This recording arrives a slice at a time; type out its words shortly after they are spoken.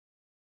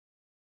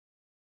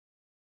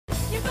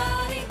Your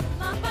body,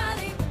 my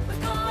body,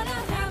 we're gonna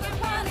have a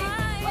party.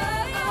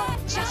 Whoa,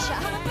 Cheshire.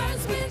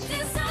 burns with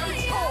desire.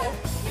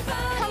 Your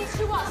body, Come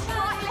to us,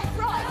 right, left,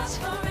 right.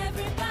 for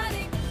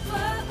everybody.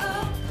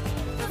 Whoa,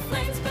 the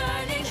flames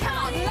burning Come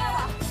on,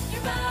 lower.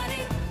 Your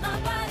body, my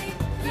body,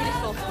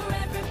 Beautiful. for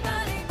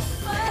everybody.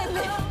 And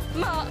lift,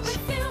 march,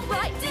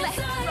 right, left,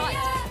 right.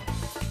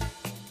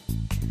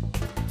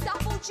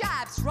 Double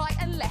jabs, right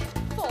and left.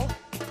 4,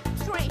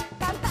 3,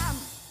 bam, bam.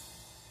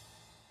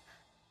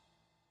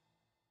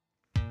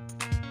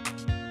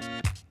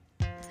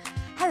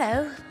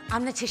 Hello,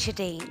 I'm Letitia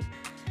Dean.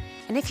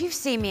 And if you've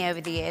seen me over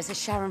the years as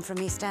Sharon from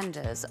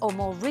EastEnders, or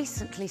more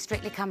recently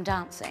Strictly Come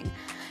Dancing,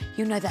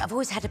 you know that I've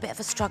always had a bit of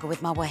a struggle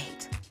with my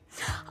weight.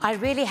 I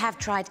really have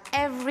tried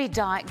every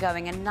diet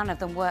going and none of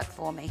them worked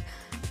for me.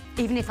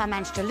 Even if I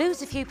managed to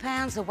lose a few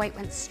pounds, the weight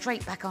went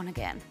straight back on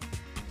again.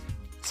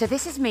 So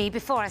this is me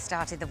before I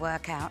started the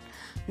workout.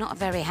 Not a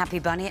very happy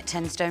bunny at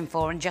 10 stone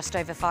 4 and just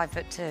over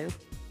 5'2".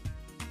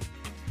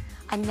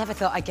 I never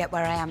thought I'd get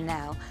where I am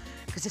now,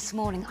 because this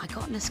morning I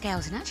got on the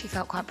scales and actually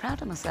felt quite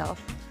proud of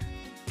myself.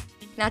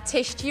 Now,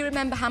 Tish, do you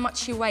remember how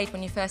much you weighed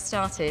when you first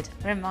started?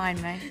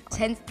 Remind me.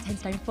 10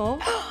 stone 4?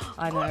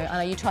 I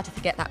know, you tried to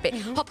forget that bit.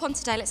 Hop on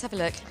today, let's have a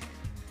look.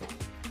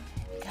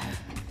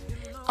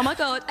 Oh my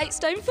God, 8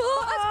 stone 4,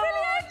 that's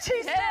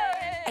brilliant!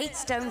 8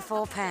 stone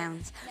 4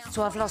 pounds.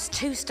 So I've lost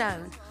 2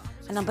 stone,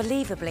 and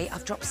unbelievably,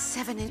 I've dropped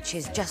 7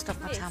 inches just off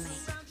my tummy.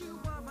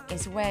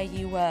 Is where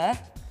you were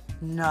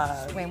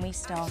No. when we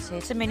started.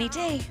 It's a mini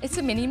D. It's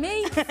a mini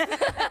me.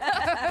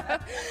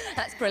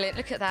 That's brilliant,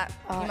 look at that.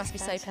 Oh, you must be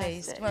so fantastic.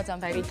 pleased. Well done,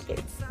 baby.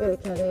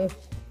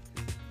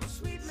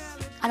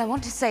 And I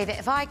want to say that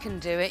if I can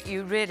do it,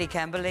 you really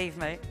can, believe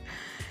me.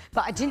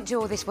 But I didn't do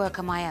all this work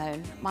on my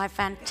own. My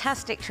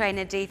fantastic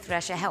trainer, Dee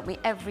Thresher, helped me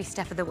every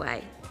step of the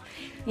way.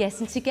 Yes,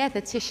 and together,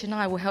 Tish and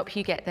I will help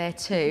you get there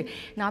too.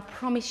 Now, I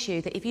promise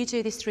you that if you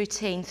do this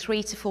routine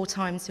 3 to 4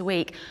 times a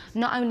week,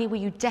 not only will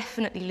you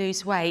definitely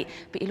lose weight,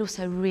 but you'll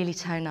also really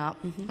tone up.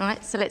 All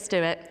right, so let's do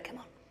it. Come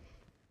on.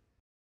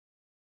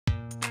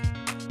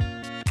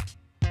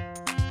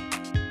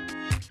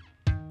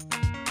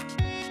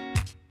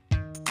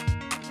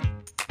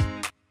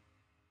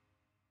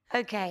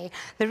 Okay,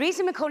 the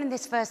reason we're calling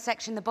this first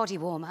section the body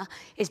warmer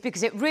is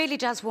because it really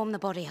does warm the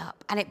body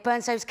up and it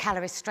burns those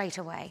calories straight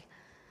away.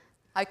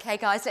 Okay,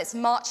 guys, let's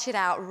march it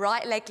out.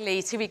 Right leg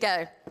lead, here we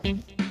go.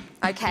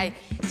 Okay,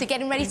 so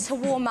getting ready to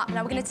warm up.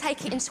 Now we're gonna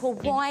take it into a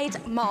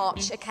wide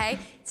march, okay?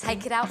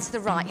 Take it out to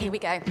the right, here we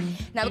go.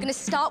 Now we're gonna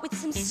start with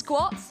some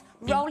squats,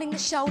 rolling the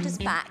shoulders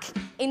back.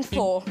 In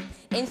 4,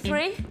 in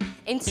 3,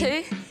 in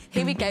 2,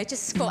 here we go,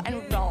 just squat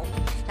and roll.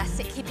 That's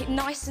it, keep it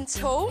nice and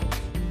tall.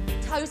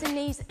 Toes and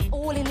knees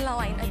all in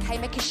line, okay?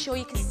 Making sure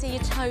you can see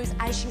your toes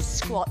as you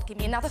squat. Give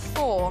me another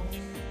 4,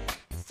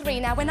 3.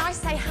 Now, when I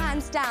say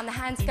hands down, the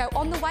hands go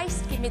on the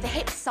waist. Give me the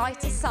hips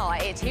side to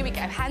side. Here we go,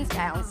 hands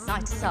down,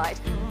 side to side.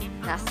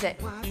 That's it.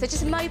 So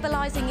just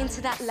mobilising into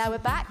that lower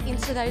back,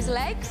 into those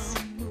legs.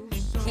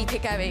 Keep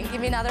it going.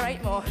 Give me another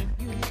 8 more.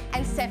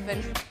 And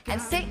 7,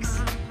 and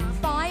 6,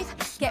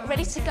 5. Get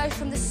ready to go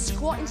from the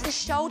squat into the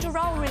shoulder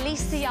roll.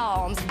 Release the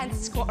arms and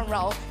squat and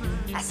roll.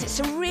 That's it.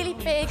 So really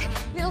big,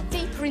 a little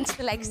deeper into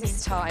the legs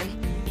this time.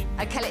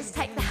 Okay, let's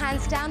take the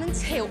hands down and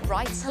tilt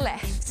right to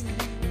left.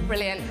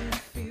 Brilliant.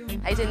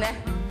 Are you doing there?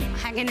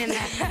 Hanging in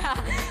there.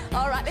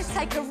 All right, let's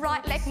take a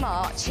right leg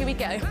march. Here we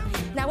go.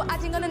 Now we're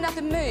adding on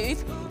another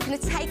move. We're gonna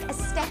take a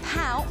step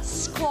out,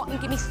 squat, and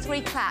give me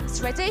 3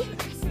 claps. Ready?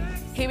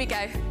 Here we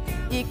go.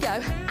 You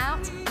go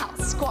out, out,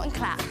 squat and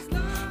clap.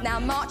 Now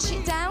march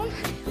it down,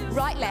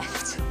 right,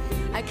 left.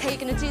 Okay, you're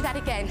gonna do that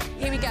again.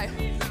 Here we go.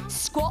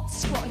 Squat,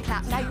 squat and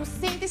clap. Now you'll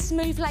see this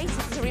move later,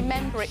 so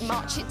remember it,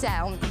 march it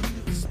down.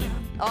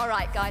 All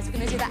right, guys, we're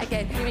gonna do that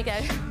again. Here we go.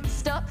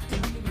 Stop,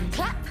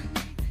 clap.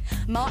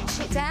 March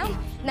it down.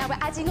 Now we're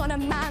adding on a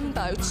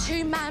mambo,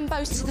 2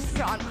 mambos to the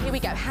front. Here we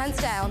go, hands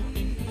down.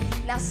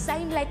 Now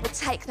same leg, we'll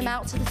take them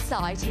out to the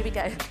side. Here we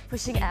go,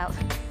 pushing it out.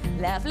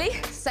 Lovely,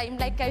 same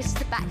leg goes to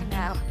the back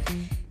now.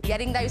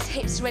 Getting those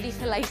hips ready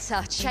for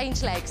later.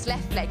 Change legs,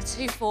 left leg,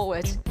 2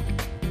 forward.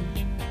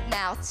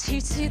 Now 2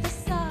 to the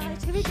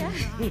side, here we go.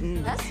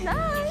 That's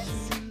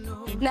nice.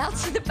 Now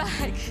to the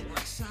back.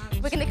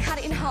 We're gonna cut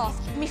it in half.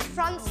 Give me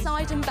front,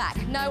 side and back,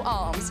 no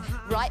arms.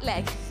 Right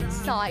leg,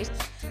 side,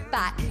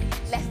 back,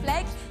 left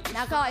leg.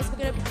 Now guys,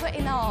 we're gonna put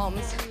in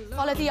arms.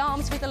 Follow the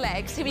arms with the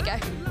legs, here we go.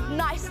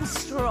 Nice and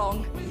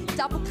strong.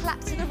 Double clap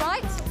to the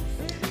right.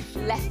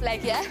 Left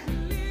leg, yeah?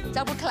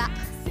 Double clap.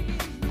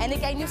 And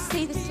again, you'll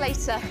see this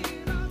later.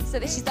 So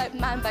this is the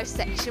mambo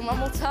section. One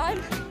more time.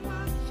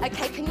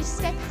 Okay, can you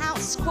step out,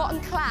 squat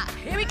and clap?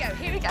 Here we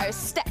go.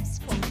 Step,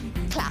 squat,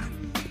 clap.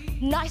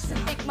 Nice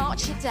and big,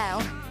 march it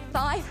down.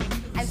 5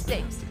 and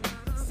 6,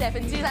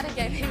 7. Do that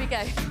again, here we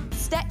go.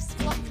 Step,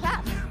 squat,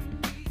 clap.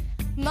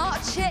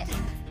 March it.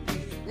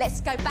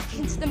 Let's go back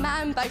into the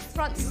mambo,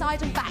 front,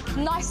 side and back.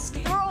 Nice,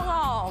 strong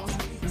arms.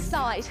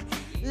 Side,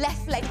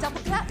 left leg, double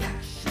clap.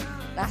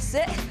 That's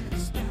it.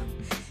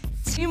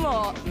 2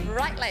 more.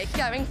 Right leg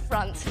going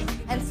front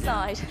and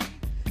side.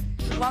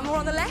 One more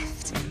on the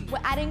left. We're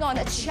adding on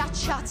a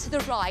cha-cha to the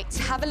right.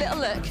 Have a little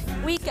look.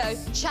 We go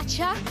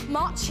cha-cha,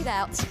 march it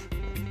out.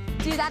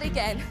 Do that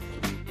again.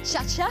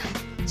 Cha-cha,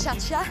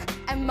 cha-cha,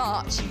 and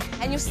march.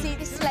 And you'll see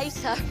this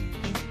later.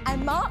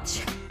 And march.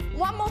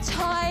 One more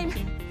time.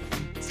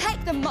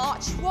 Take the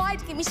march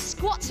wide. Give me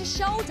squat to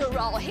shoulder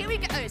roll. Here we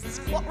go.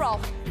 Squat roll.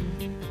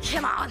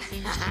 Come on.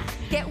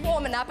 Get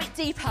warmer now, a bit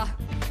deeper.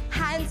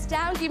 Hands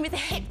down. Give me the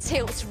hip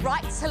tilts,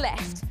 right to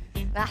left.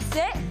 That's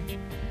it.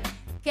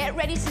 Get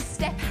ready to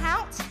step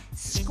out.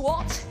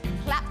 Squat,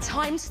 clap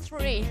times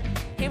 3.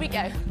 Here we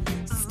go.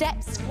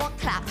 Step, squat,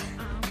 clap.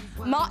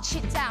 March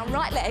it down,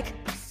 right leg.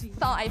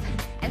 5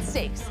 and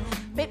 6.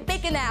 Bit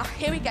bigger now.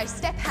 Here we go.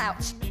 Step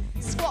out.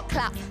 Squat,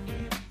 clap.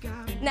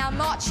 Now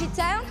march it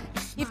down.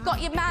 You've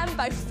got your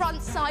mambo,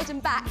 front, side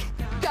and back.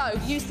 Go,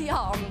 use the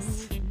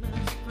arms.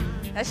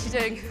 As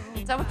you're doing.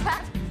 Double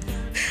clap.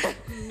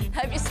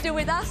 Hope you're still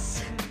with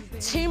us.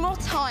 2 more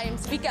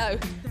times. We go.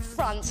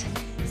 Front,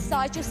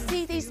 side. You'll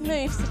see these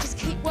moves, so just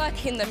keep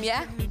working them,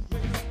 yeah?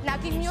 Now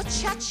give me your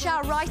cha-cha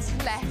right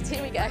and left.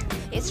 Here we go.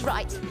 It's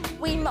right.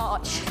 We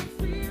march.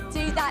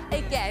 Do that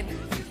again.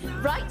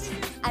 Right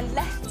and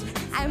left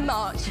and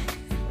march.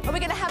 And we're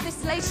going to have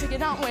this later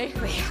again, aren't we?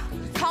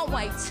 Can't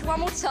wait.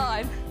 One more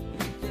time.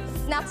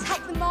 Now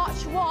take the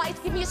march wide.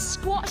 Give me a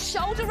squat,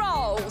 shoulder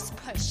rolls.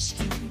 Push.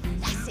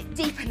 That's it.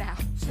 Deeper now.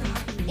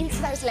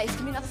 Into those legs.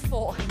 Give me another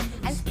 4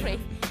 and 3.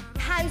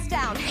 Hands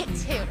down. Hip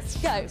tilts.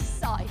 Go.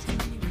 Side.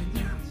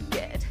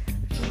 Good.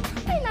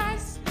 Very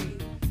nice.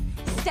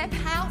 Step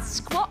out.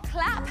 Squat,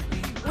 clap.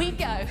 We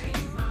go.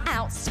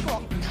 Out.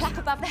 Squat. Clap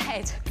above the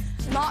head.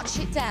 March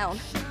it down.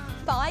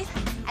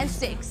 5 and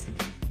 6.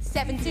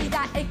 7. Do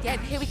that again.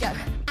 Here we go.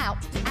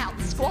 Out. Out.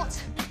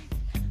 Squat.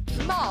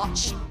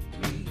 March.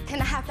 Can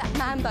I have that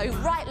mambo?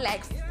 Right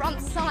leg, front,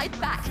 side,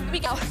 back. Here we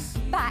go.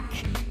 Back.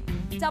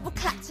 Double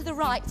clap to the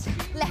right.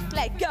 Left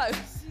leg, go.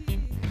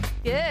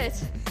 Good.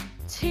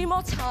 2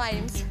 more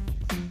times.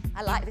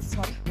 I like this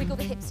one. Wiggle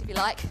the hips if you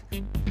like.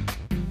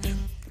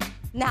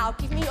 Now,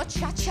 give me your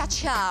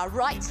cha-cha-cha.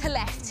 Right to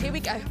left. Here we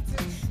go.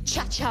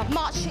 Cha-cha.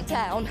 March it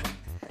down.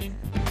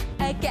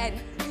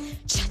 Again.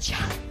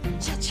 Cha-cha.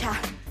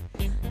 Cha-cha.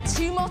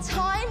 2 more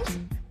times.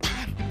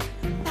 Bam.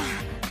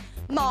 Bam.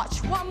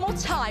 March. 1 more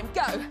time.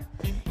 Go.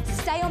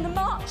 Stay on the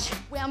march.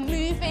 We are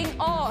moving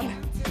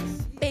on.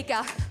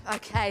 Bigger.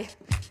 Okay.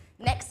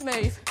 Next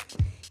move.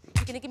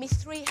 You're going to give me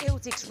 3 heel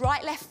digs.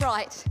 Right, left,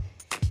 right.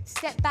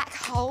 Step back,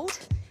 hold.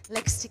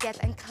 Legs together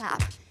and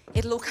clap.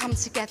 It'll all come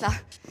together.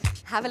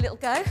 Have a little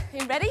go. Are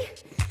you ready?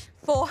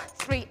 4,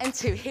 3 and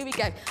 2. Here we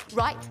go.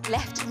 Right,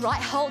 left,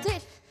 right. Hold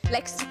it.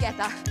 Legs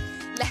together.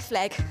 Left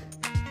leg.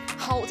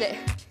 Hold it.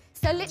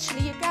 So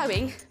literally you're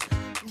going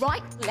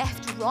right,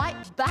 left, right,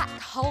 back,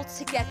 hold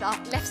together,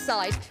 left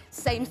side,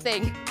 same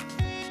thing.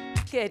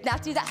 Good, now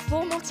do that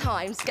 4 more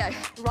times. Go,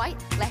 right,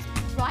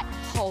 right,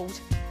 hold.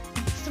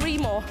 3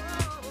 more,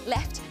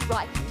 left,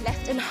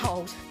 and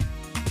hold.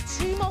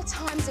 2 more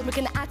times and we're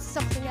gonna add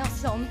something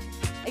else on.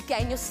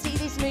 Again, you'll see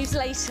these moves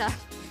later.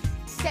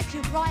 Step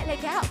your right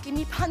leg out, give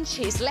me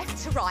punches,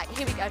 left to right.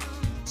 Here we go.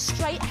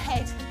 Straight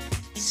ahead,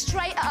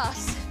 straight at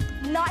us.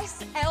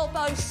 Nice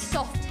elbow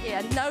soft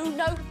here. No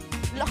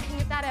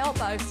locking of that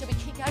elbow. So we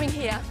keep going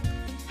here.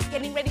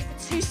 Getting ready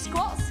for 2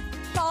 squats.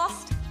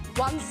 Fast,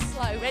 1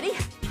 slow. Ready?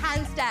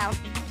 Hands down.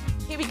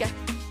 Here we go.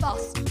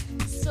 Fast,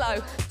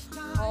 slow,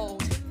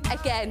 hold.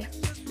 Again.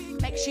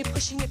 Make sure you're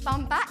pushing your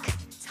bum back.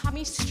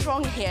 Tummy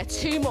strong here.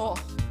 2 more.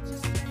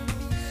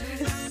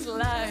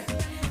 Slow.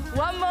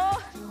 1 more.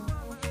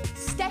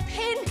 Step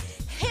in.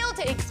 Heel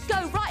digs.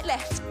 Go right,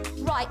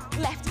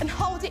 left, and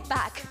hold it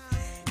back.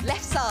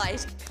 Left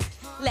side.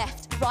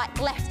 Left, right,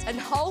 and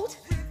hold.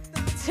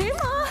 2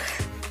 more.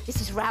 This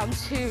is round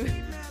 2.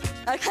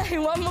 Okay,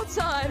 1 more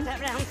time.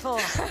 That round 4.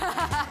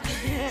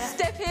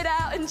 Step it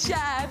out and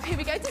jab. Here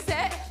we go to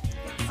set.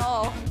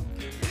 Oh,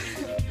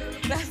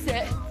 that's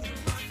it.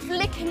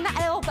 Flicking that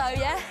elbow,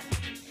 yeah?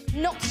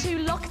 Not too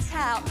locked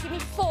out. Give me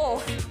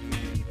 4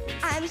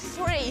 and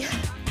 3.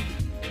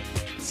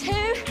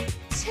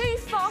 2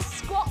 fast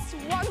squats,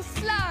 1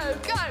 slow.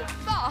 Go,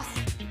 fast.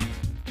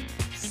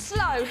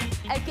 Slow,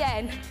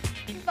 again,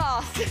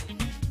 fast.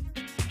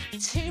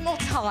 2 more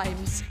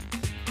times.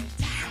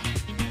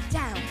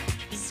 Down.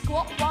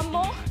 Squat, 1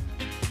 more.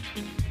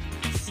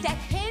 Step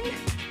in.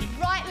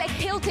 Right leg,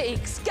 heel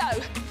digs. Go.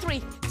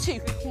 3, 2,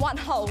 1,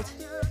 hold.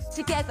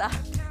 Together.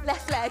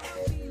 Left leg.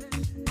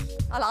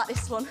 I like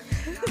this one.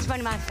 It's one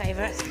of my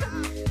favourites.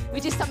 We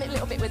do something a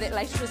little bit with it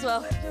later as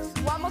well.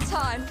 1 more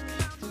time.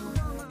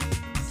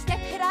 Step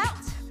it out.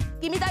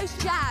 Give me those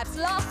jabs.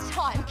 Last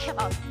time. Come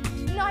on.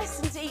 Nice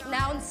and deep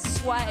now and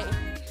sway.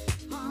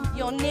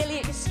 You're nearly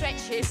at your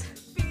stretches.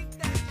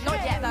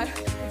 Not yet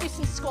though. Do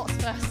some squats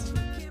first.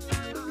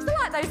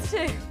 I like those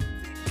too.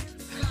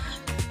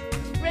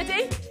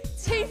 Ready?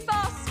 2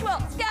 fast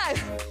squats. Go.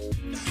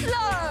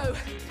 Slow.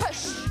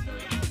 Push.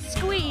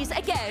 Squeeze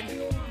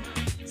again.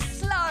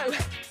 Slow.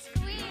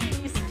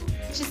 Squeeze.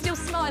 She's still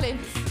smiling.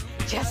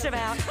 Just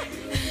about.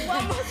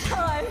 1 more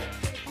time.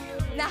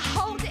 Now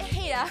hold it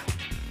here.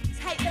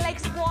 Take the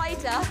legs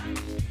wider,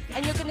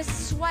 and you're gonna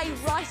sway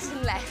right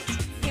and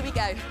left. Here we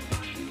go.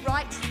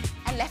 Right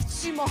and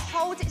left. 2 more,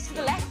 hold it to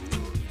the left.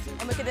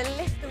 And we're gonna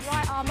lift the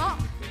right arm up.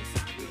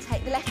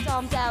 Take the left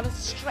arm down and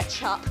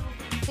stretch up.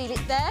 Feel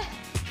it there,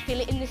 feel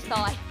it in the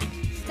thigh.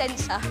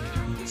 Center,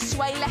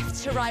 sway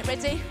left to right,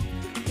 ready?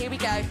 Here we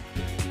go.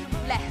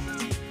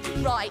 Left,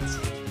 right,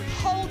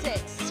 hold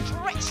it,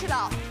 stretch it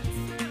up.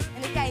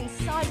 And again,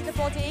 side of the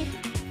body,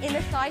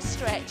 inner thigh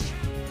stretch.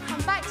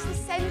 Come back to the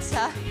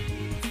center,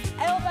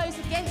 elbows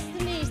against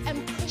the knees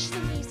and push the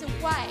knees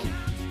away.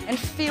 And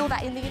feel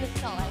that in the inner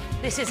thigh.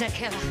 This is a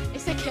killer.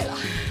 It's a killer.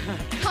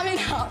 Coming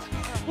up,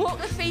 walk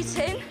the feet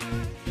in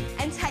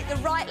and take the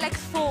right leg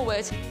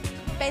forward.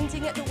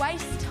 Bending at the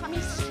waist, tummy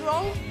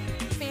strong.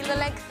 Feel the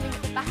lengthening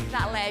at the back of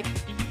that leg.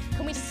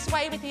 Can we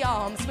sway with the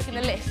arms? We're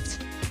gonna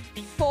lift.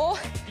 4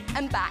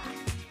 and back.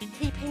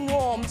 Keeping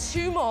warm,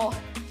 2 more.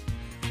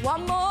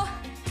 1 more.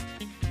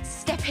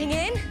 Stepping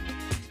in,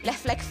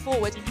 left leg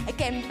forward.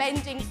 Again,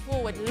 bending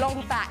forward,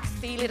 long back.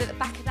 Feel it at the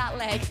back of that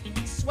leg.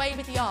 Sway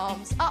with the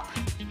arms, up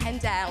and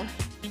down.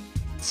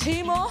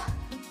 2 more.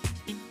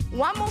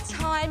 1 more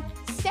time,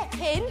 step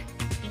in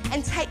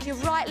and take your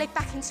right leg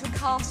back into a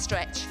calf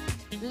stretch.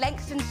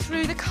 Lengthen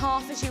through the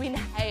calf as you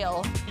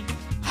inhale.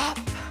 Up,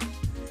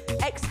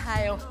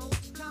 exhale.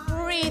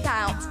 Breathe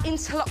out,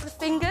 interlock the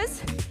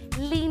fingers.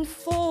 Lean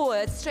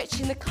forward,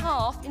 stretching the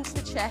calf into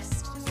the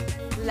chest.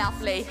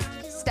 Lovely.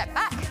 Step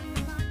back,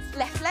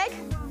 left leg.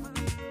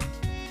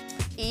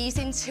 Ease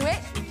into it,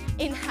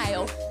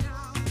 inhale.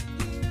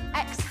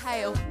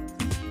 Exhale.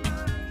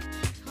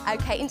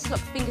 Okay, interlock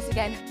the fingers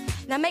again.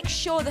 Now make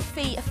sure the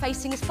feet are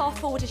facing as far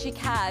forward as you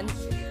can.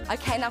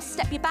 Okay, now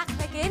step your back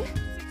leg in.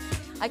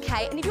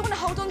 Okay, and if you want to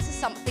hold on to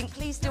something,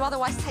 please do,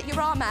 otherwise take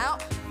your arm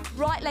out.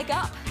 Right leg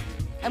up,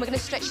 and we're going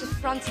to stretch the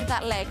front of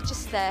that leg,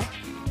 just there.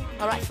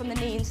 All right, from the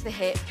knee into the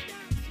hip.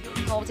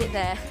 Hold it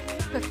there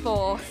for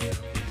 4,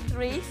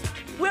 3.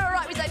 We're all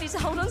right, we don't need to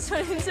hold on to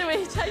anything, do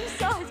we? Change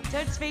sides.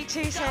 Don't speak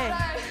too soon. No,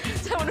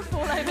 don't want to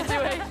fall over, do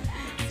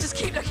we? Just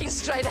keep looking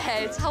straight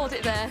ahead. Hold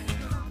it there.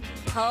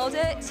 Hold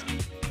it.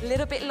 A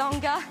little bit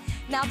longer.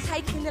 Now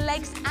taking the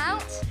legs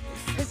out.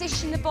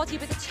 Position the body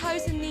with the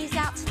toes and knees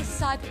out to the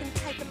side. We're going to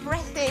take a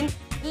breath in,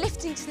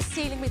 lifting to the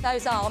ceiling with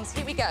those arms.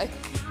 Here we go.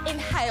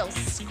 Inhale,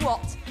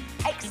 squat.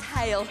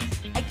 Exhale.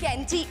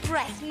 Again, deep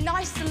breath,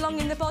 nice and long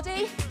in the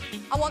body.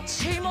 I want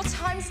 2 more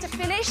times to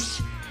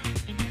finish.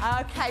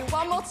 Okay,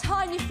 1 more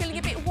time. You're feeling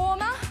a bit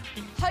warmer?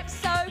 Hope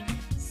so.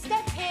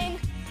 Step in.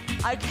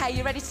 Okay,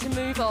 you're ready to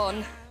move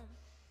on.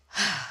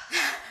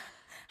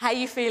 How are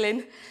you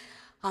feeling?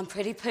 I'm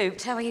pretty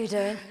pooped. How are you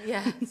doing?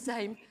 Yeah,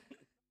 same.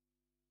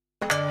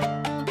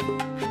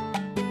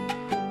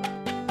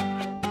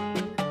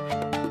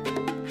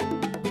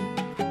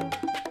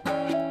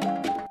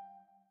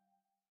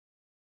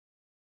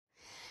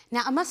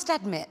 Now, I must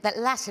admit that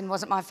Latin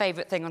wasn't my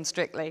favourite thing on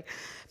Strictly,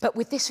 but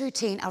with this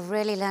routine, I've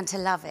really learned to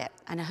love it,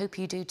 and I hope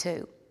you do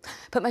too.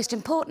 But most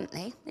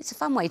importantly, it's a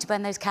fun way to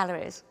burn those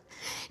calories.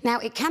 Now,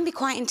 it can be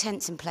quite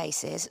intense in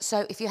places,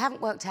 so if you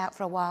haven't worked out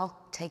for a while,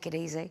 take it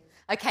easy.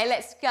 Okay,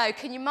 let's go.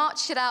 Can you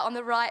march it out on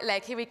the right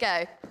leg? Here we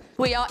go.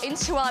 We are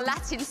into our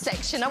Latin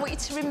section. I want you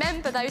to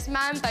remember those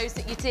mambos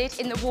that you did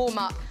in the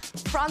warm-up.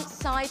 Front,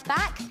 side,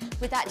 back,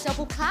 with that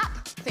double clap.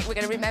 I think we're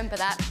going to remember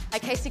that.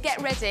 Okay, so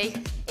get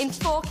ready. In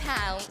 4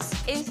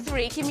 counts. In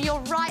 3, give me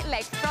your right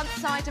leg, front,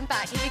 side, and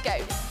back. Here we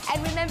go.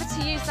 And remember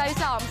to use those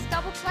arms.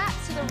 Double clap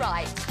to the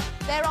right.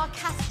 There are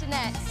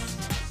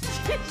castanets.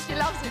 She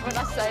loves it when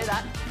I say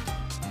that.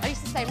 I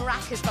used to say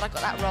maracas, but I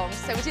got that wrong.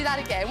 So we'll do that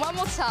again. 1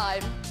 more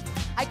time.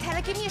 Okay,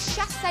 now give me a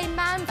chassé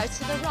mambo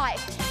to the right.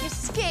 You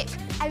skip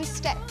and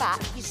step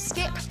back. You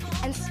skip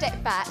and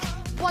step back.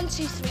 1,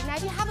 2, 3. Now,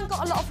 if you haven't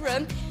got a lot of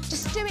room,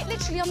 just do it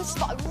literally on the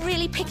spot.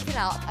 Really pick it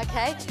up,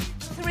 okay?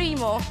 3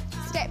 more.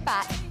 Step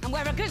back. And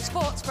we're a good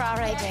sports bra,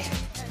 AD.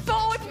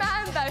 Forward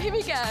mambo. Here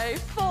we go.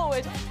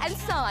 Forward and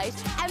side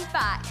and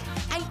back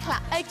and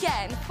clap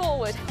again.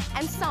 Forward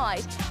and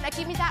side. Now,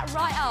 give me that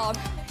right arm.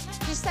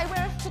 You say we're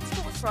a good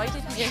sports bra,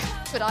 didn't you?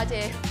 Good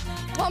idea.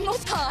 1 more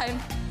time.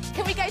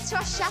 Can we go to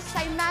our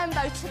chassé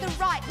mambo to the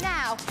right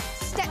now?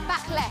 Step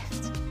back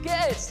left.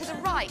 Good. To the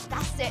right.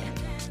 That's it.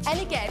 And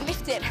again,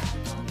 lift it.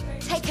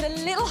 Take it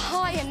a little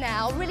higher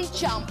now. Really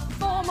jump.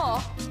 4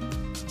 more.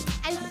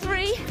 And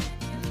 3.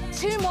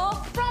 2 more.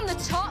 From the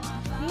top.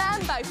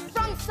 Mambo.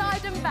 Front,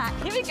 side, and back.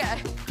 Here we go.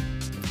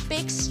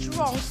 Big,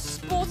 strong,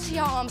 sporty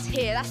arms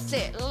here. That's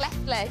it.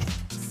 Left leg.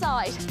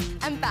 Side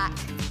and back.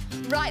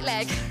 Right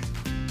leg.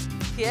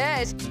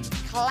 Good.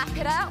 Clap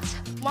it out.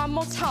 1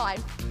 more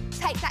time.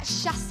 Take that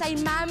chassé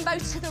mambo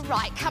to the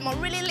right. Come on,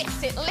 really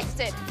lift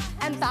it,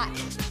 and back.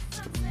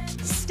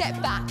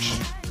 Step back.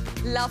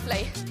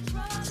 Lovely.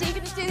 So you're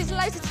going to do this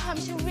loads of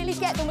times. You'll really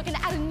get them. We're going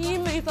to add a new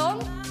move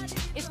on.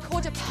 It's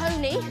called a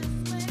pony.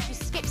 You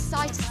skip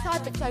side to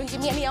side, but don't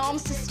give me any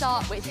arms to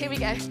start with. Here we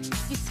go.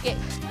 You skip.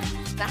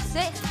 That's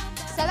it.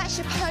 So that's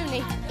your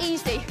pony.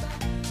 Easy.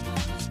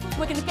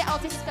 We're going to get our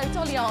disco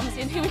dolly arms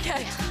in. Here we go.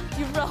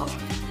 You roll.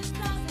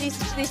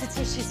 These are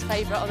Tish's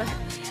favourite, aren't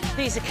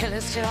they? These are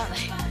killers too, aren't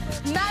they?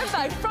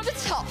 Mambo from the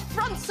top,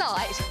 front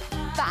side,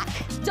 back,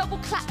 double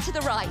clap to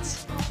the right,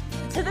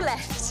 to the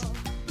left.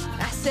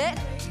 That's it.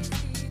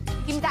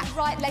 Give me that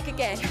right leg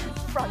again,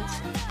 front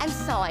and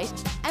side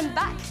and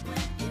back.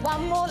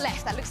 One more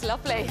left, that looks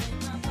lovely.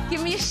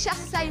 Give me a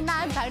chasse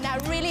mambo, now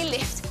really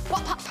lift,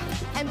 whop up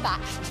and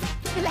back.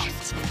 The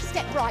left,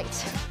 step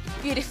right,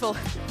 beautiful.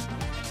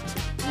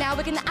 Now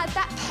we're gonna add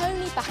that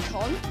pony back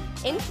on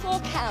in 4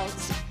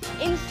 counts,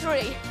 in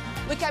 3.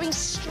 We're going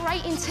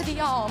straight into the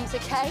arms,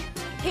 okay?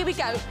 Here we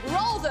go,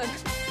 roll them,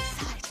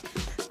 side,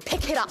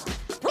 pick it up,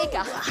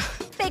 bigger,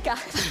 bigger.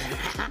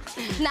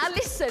 Now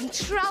listen,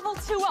 travel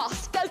to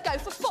us, go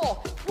for 4.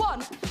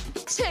 1,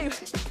 2,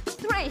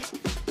 3,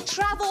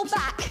 travel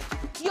back.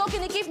 You're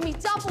gonna give me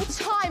double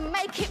time,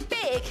 make it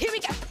big. Here we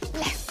go,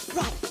 left,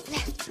 right,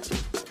 left.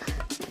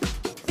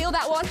 Feel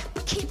that one,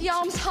 keep the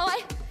arms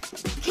high,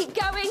 keep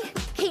going,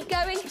 keep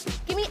going.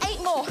 Give me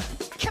 8 more,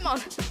 come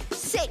on.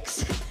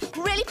 6,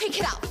 really pick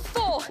it up.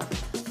 4,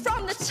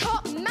 from the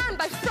top,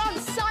 mambo, front,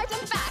 side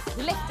and back.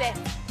 Lift it,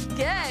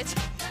 good.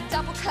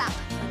 Double clap,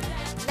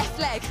 left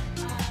leg.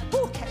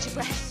 Ooh, catch your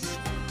breath.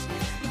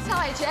 You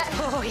tired yet?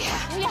 Oh,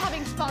 yeah. You're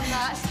having fun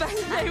now, I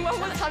suppose. One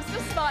more time,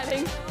 still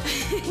smiling.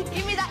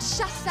 Give me that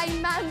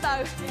chasse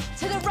mambo.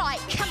 To the right,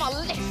 come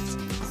on, lift.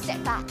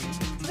 Step back.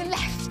 To the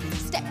left,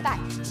 step back.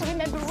 So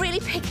remember, really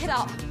pick it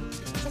up.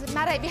 Doesn't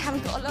matter if you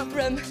haven't got a lot of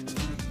room.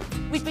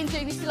 We've been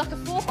doing this in like a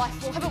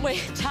 4x4, haven't we?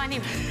 Tiny.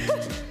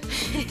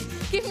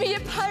 Give me your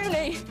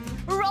pony.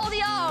 Roll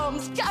the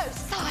arms. Go,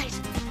 side,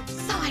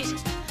 side.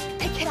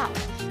 Pick it up.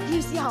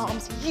 Use the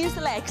arms, use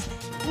the legs.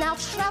 Now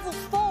travel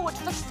forward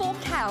for 4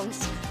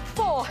 counts.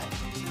 4,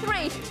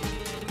 3,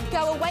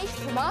 go away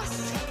from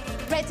us.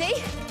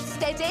 Ready,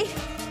 steady,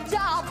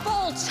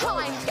 double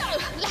time. Go,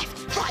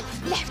 left, right,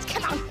 left,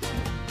 come on,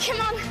 come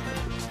on.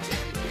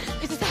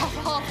 This is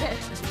half it.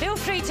 Feel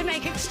free to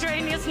make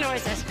extraneous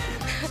noises.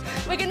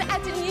 We're gonna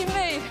add a new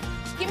move.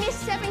 Give me a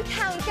 7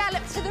 count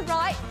gallop to the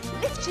right.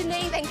 Lift your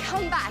knee, then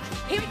come back.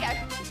 Here we go.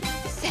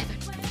 7.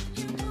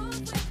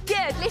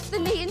 Good, lift the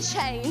knee and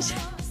change.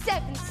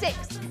 7,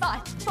 6,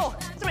 5, 4,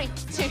 3,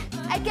 2.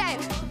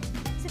 Again.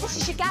 So this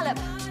is your gallop.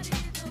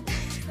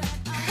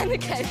 And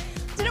again.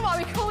 Don't know why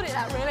we called it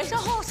that, really. It's a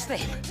horse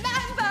thing.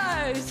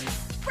 Mambos.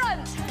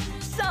 Front,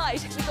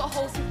 side. We've got a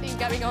horsey theme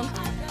going on.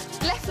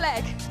 Left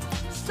leg,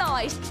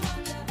 side.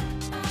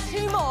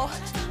 2 more.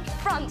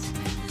 Front,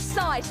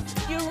 side.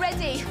 You're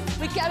ready.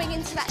 We're going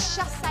into that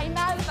chasse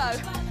mambo.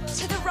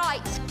 To the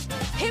right.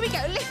 Here we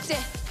go. Lift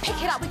it.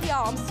 Pick it up with the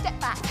arms. Step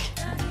back.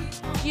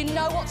 You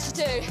know what to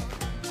do.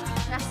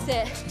 That's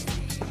it.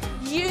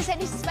 Use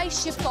any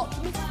space you've got.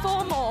 Give me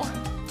 4 more.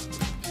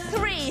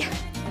 3,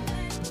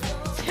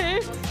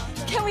 2.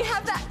 Can we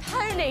have that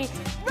pony?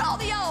 Roll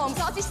the arms.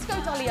 Our disco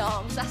dolly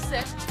arms. That's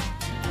it.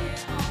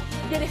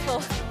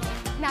 Beautiful.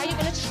 Now you're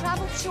going to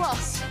travel to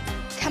us.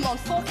 Come on,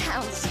 4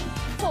 counts.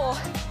 4,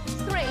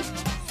 3,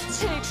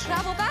 2.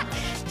 Travel back.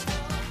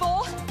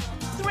 4,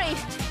 3.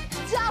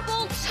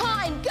 Double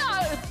time.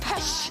 Go.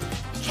 Push.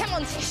 Come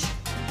on, Tish.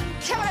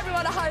 Come on,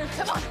 everyone at home.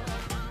 Come on.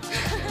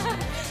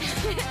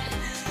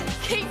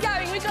 Keep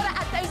going. We've got to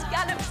add those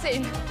gallops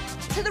in.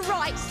 To the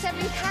right, 7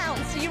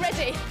 counts. Are you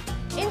ready?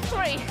 In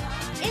 3,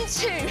 in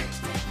 2,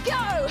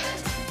 go.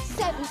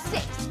 7,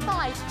 6,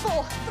 5,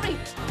 4, 3.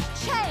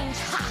 Change.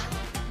 Ha.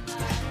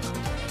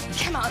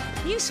 Come on.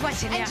 You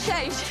sweating, And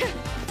change.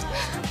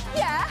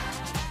 Yeah.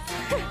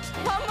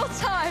 One more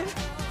time.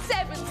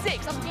 7,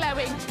 6. I'm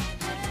glowing.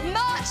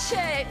 March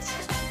it.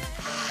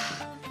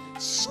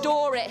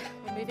 Store it.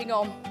 We're moving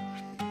on.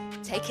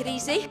 Take it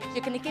easy.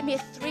 You're going to give me a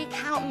 3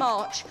 count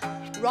march.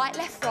 Right,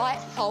 left,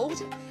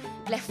 hold.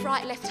 Left,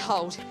 left,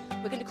 hold.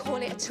 We're going to call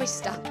it a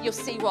twister. You'll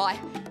see why.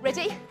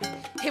 Ready?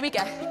 Here we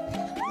go.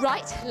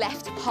 Right,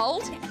 left,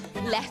 hold.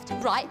 Left,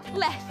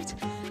 left.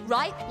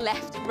 Right,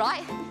 left,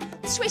 right.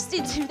 Twist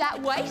into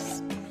that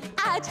waist.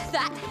 Add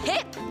that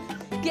hip.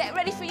 Get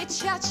ready for your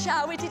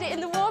cha-cha. We did it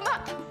in the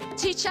warm-up.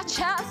 2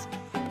 cha-chas.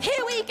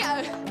 Here we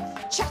go.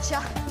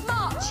 Cha-cha.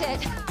 March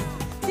it.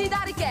 Do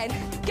that again.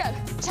 Go.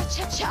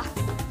 Cha-cha-cha.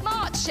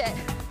 March it.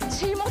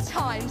 2 more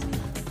times.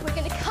 We're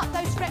going to cut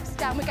those reps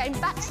down. We're going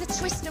back to the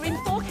twister in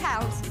 4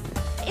 counts.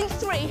 In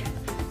 3.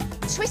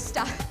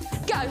 Twister.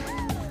 Go.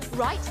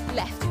 Right,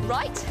 left,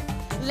 right.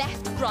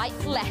 Left,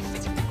 right,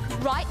 left.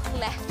 Right,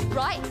 left,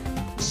 right.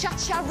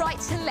 Cha-cha, right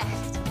to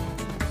left.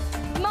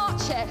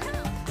 March it.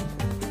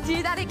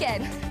 Do that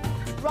again.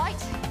 Right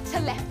to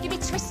left. Give me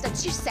twister. 2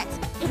 sets.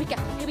 Here we go.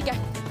 Here we go.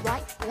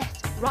 Right,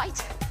 left,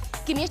 right.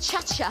 Give me a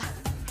cha-cha.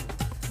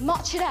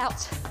 March it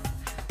out.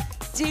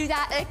 Do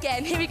that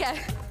again. Here we go.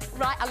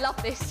 Right, I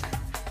love this.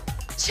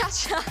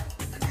 Cha-cha.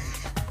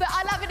 But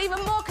I love it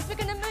even more because we're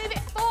going to move it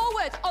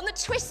forward on the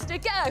twister.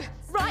 Go.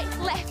 Right,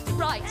 left,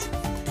 right.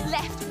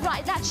 Left,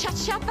 right. That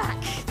cha-cha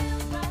back.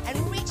 And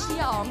reach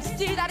the arms.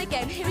 Do that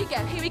again. Here we go.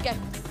 Here we go.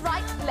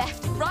 Right,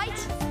 left, right.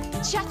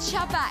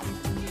 Cha-cha back.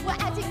 We're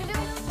adding a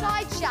little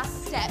side jazz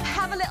step.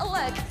 Have a little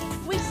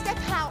look. We step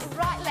out.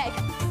 Right leg,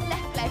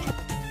 left leg.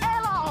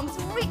 L arms.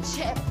 Reach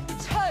it.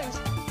 Toes.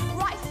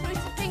 Right through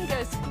to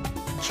fingers.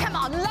 Come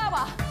on.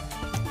 Lower.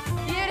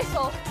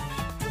 Beautiful.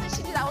 Did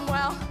she do that one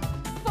well?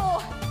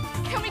 4.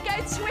 Can we go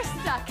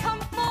twister? Come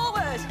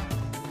forward.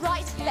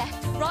 Right,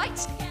 left, right.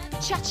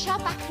 Cha-cha,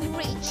 back and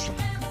reach.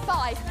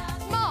 5.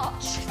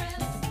 March.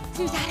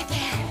 Do that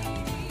again.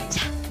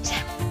 Cha, cha,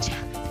 cha.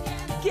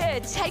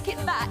 Good. Take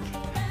it back.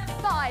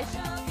 5,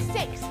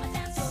 6.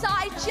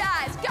 Side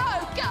jazz. Go,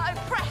 go.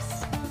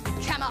 Press.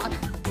 Come on.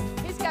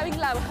 Who's going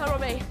lower, her or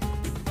me?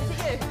 Is it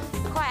you?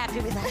 Quite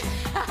happy with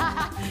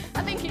that.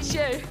 I think it's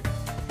you.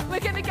 We're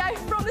going to go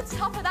from the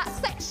top of that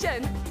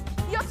section.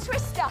 Your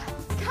twister,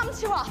 come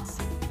to us.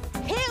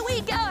 Here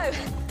we go.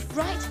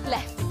 Right,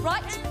 left,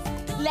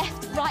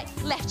 right,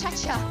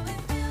 cha-cha.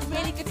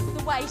 Really good for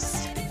the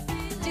waist.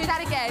 Do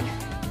that again.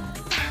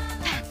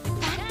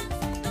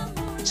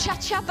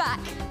 Cha-cha back.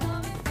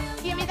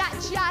 Give me that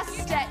jazz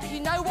step.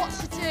 You know what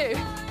to do.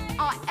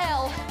 Our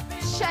L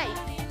shape.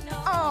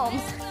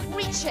 Arms,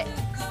 reach it.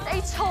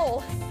 Stay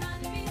tall.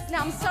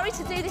 Now, I'm sorry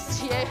to do this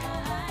to you.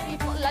 You've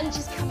got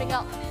lunges coming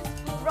up.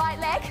 Right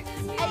leg,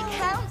 8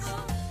 counts,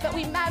 but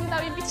we mambo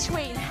in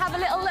between. Have a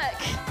little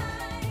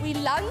look. We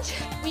lunge,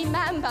 we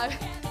mambo.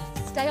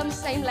 Stay on the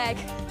same leg.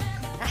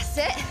 That's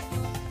it.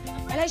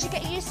 And as you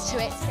get used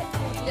to it, step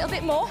forward a little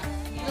bit more,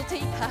 a little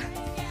deeper.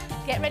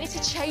 Get ready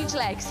to change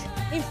legs.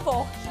 In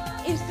 4,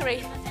 in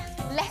 3.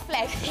 Left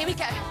leg, here we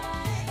go.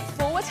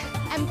 Forward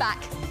and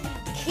back.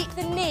 Keep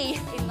the knee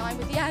in line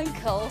with the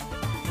ankle.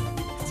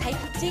 Take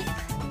it deep,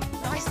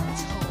 nice and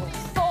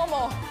tall. 4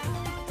 more.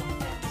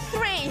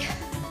 3.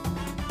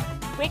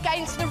 We're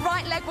going to the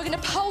right leg. We're going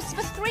to pulse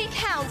for 3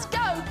 counts.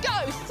 Go,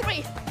 go.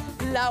 3.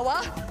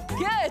 Lower.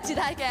 Good. Do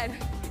that again.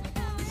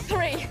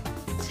 3,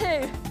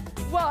 2,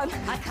 1.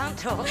 I can't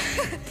talk.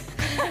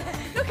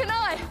 Look and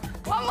I.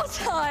 One more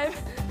time.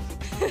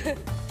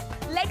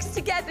 Legs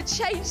together,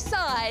 change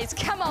sides.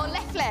 Come on,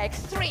 left leg.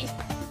 3,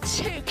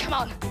 2, come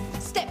on.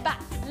 Step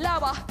back,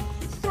 lower.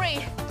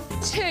 3,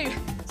 2,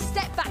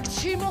 step back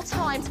 2 more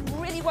times.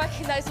 Really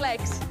working those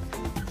legs.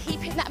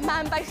 Keeping that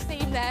mambo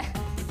theme there.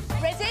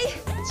 Ready?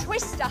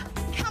 Twister.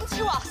 Come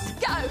to us.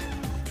 Go.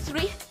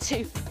 3,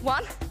 2,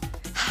 1.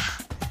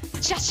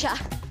 Cha-cha.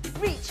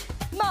 Reach.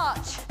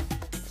 March.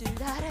 Do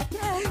that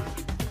again.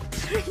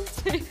 3,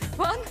 2,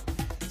 1.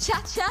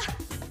 Cha-cha.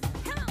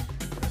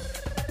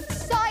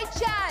 Side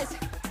jazz.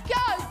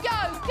 Go, go,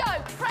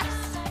 go.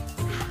 Press.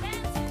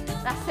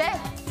 That's it.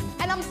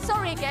 And I'm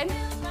sorry again.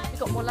 We've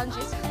got more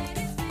lunges.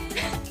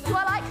 Do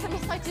I like them?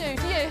 Yes, I do.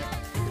 Do you?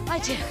 I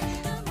do.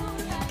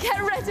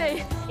 Get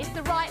ready. It's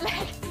the right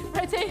leg.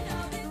 Ready?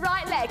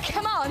 Right leg.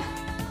 Come on.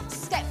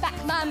 Step back,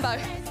 mambo.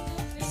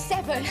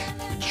 7.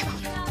 Come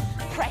on.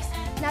 Press.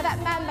 Now that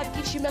mambo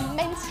gives you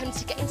momentum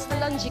to get into the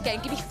lunge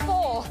again. Give me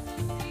 4.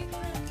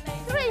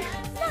 3.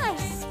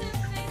 Nice.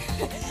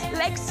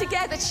 Legs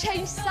together.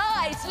 Change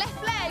sides.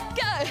 Left leg.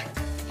 Go.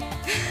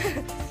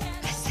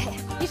 That's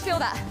it. You feel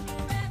that?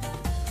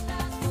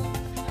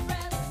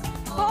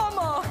 4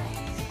 more.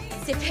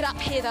 Zip it up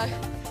here though.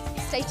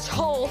 Stay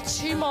tall.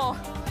 2 more.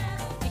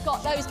 You've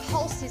got those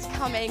pulses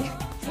coming.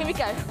 Here we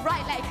go.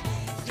 Right leg.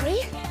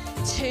 3,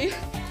 2,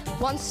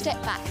 1.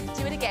 Step back.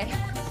 Do it again.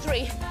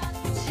 3,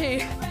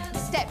 2.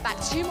 Step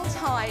back 2 more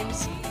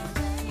times.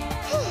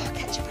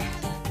 Catch your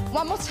breath.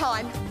 1 more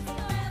time.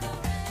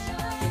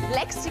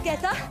 Legs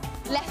together.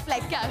 Left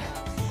leg. Go.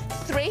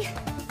 3,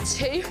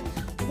 2,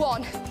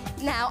 1.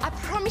 Now, I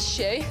promise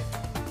you,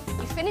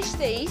 you finish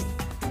these.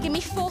 Give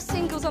me 4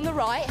 singles on the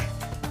right,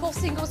 4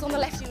 singles on the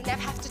left. You'll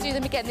never have to do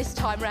them again this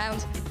time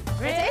round.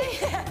 Ready?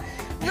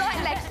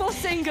 Right leg, 4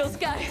 singles,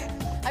 go.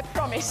 I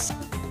promise.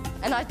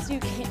 And I do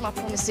keep my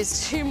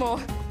promises. 2 more.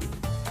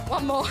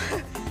 1 more.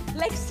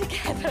 Legs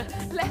together,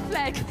 left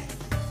leg.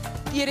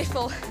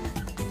 Beautiful.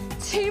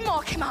 2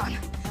 more, come on.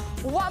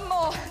 1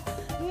 more.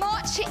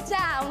 March it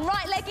down,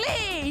 right leg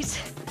lead.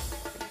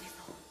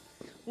 Beautiful.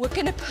 We're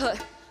gonna put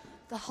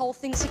the whole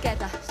thing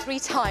together 3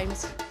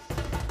 times.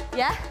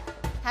 Yeah?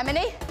 How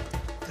many?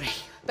 3.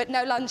 But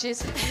no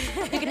lunges.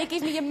 You're gonna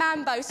give me your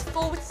mambos,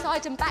 forward,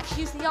 side and back.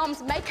 Use the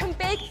arms, make them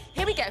big.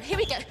 Here we go, here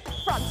we go.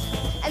 Front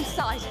and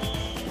side.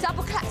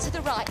 Double clap to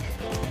the right.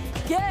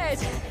 Good.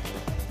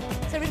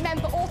 So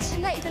remember,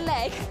 alternate the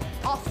leg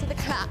after the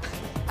clap,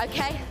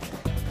 okay?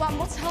 1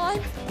 more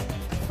time.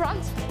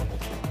 Front.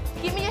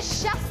 Give me a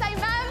chasse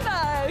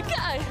mambo.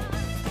 Go.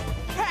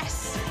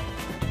 Press.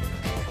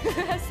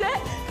 That's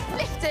it.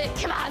 Lift it,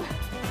 come on.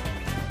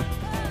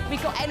 We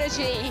got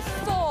energy.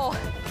 4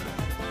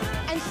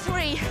 and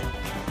 3.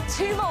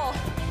 2 more.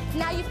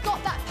 Now you've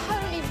got that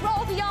pony.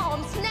 Roll the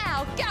arms.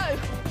 Now, go.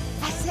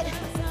 That's it.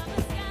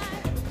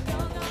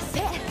 That's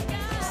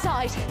it.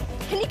 Side.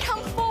 Can you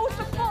come forward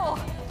for 4?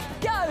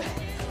 Go.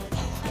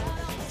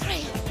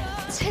 3,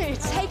 2.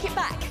 Take it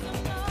back.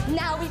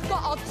 Now we've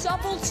got our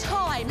double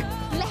time.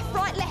 Left,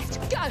 right, left.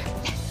 Go.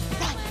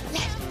 Left, right,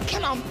 left.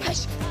 Come on,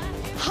 push.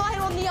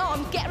 Higher on the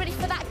arm. Get ready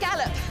for that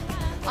gallop.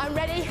 I'm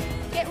ready.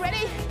 Get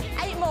ready.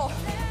 8 more.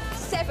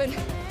 7,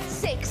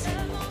 6,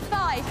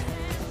 5,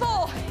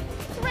 4,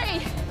 3,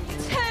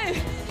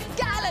 2.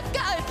 Gallop,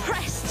 go.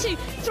 Press. 2,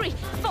 3,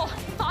 4,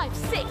 5,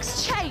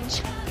 6.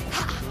 Change.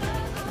 Ha.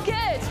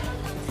 Good.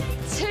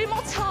 2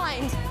 more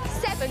times.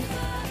 7.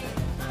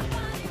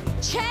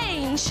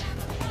 Change.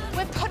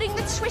 We're putting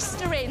the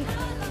twister in.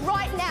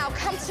 Right now,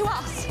 come to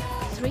us.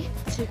 3,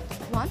 2,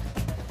 1.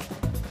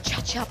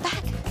 Cha-cha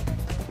back.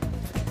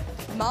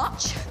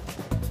 March.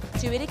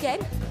 Do it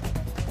again.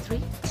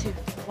 3, 2,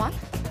 1.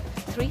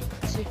 3,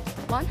 2,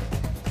 1.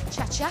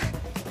 Cha-cha.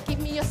 Give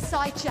me your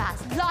side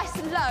jazz. Nice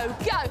and low.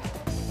 Go.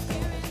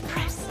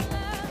 Press.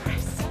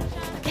 Press.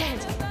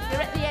 Good.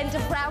 You're at the end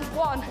of round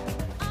 1.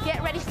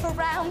 Get ready for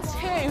round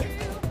 2.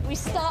 We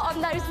start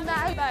on those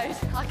elbows.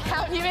 I'll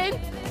count you in.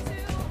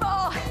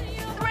 4,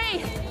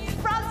 3.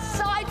 Front,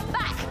 side,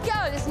 back.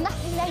 Go. There's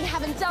nothing there you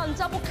haven't done.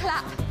 Double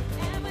clap.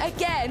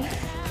 Again.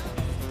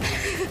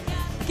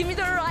 Give me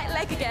the right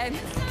leg again.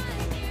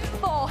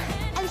 4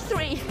 and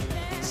 3.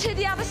 To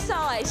the other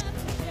side.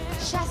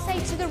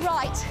 Chassé to the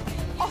right.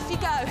 Off you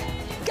go.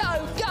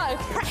 Go, go.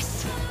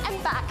 Press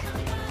and back.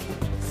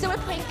 So we're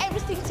putting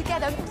everything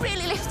together,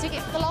 really lifting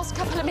it for the last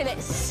couple of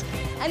minutes.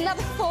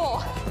 Another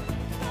 4.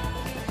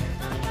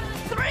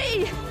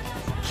 3.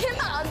 Come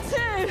on,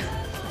 2.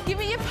 Give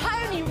me your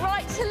pony,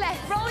 right to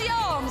left. Roll your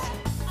arms.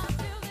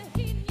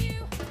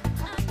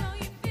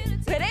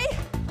 Ready?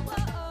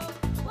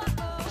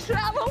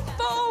 Travel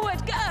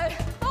forward, go.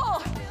 4,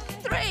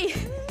 3, 2,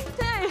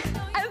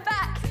 and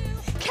back.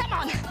 Come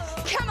on,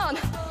 come on.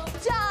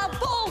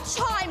 Double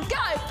time,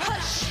 go.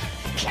 Push.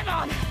 Come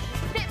on.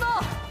 Bit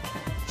more.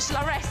 Shall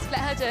I rest?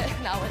 Let her do it.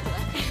 No, I won't do it.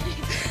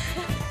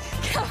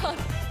 Come on.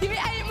 Give me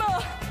 8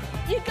 more.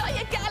 You got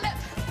your gallop.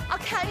 I'll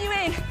count you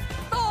in.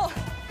 4,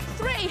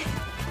 3.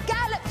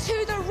 Gallop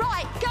to the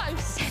right. Go.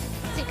 7,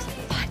 6,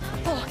 5,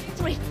 4,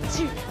 3,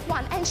 2,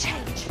 1, and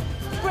change.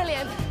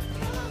 Brilliant.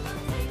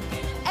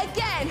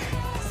 Again.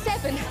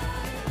 7.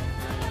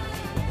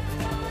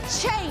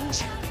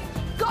 Change.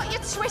 Got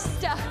your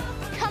twister.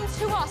 Come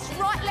to us.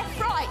 Right, left,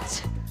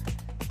 right.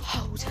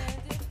 Hold.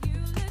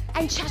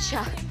 And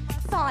cha-cha.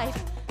 5.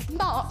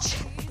 March.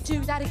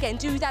 Do that again.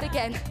 Do that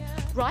again.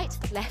 Right,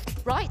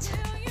 left, right.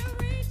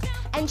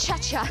 And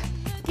cha-cha.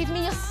 Give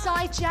me your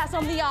side jazz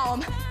on the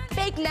arm.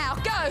 Big now.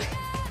 Go.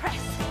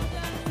 Press.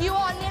 You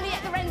are nearly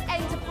at the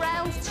end of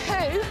round 2. 3.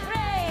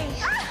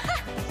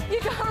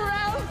 You got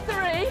round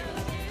 3.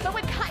 But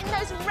we're cutting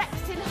those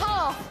reps in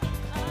half.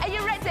 Are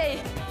you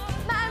ready?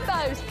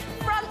 Mambos.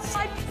 Front,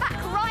 side,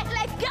 back, right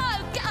leg. Go,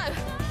 go.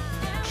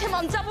 Come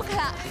on, double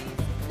clap.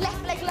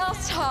 Left leg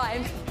last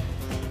time.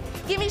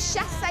 Give me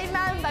chassé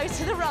mambo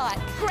to the right.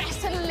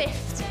 Press and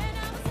lift.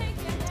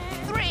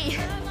 3,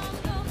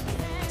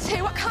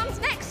 2, what comes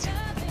next?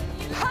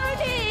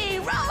 Pony,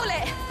 roll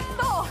it.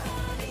 4,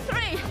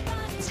 3,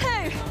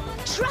 2,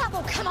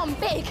 travel. Come on,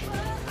 big,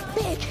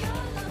 big,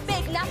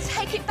 big. Now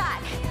take it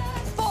back.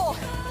 4,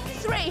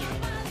 3,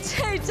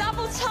 2,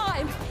 double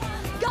time.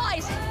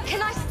 Guys,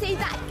 can I see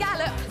that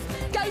gallop?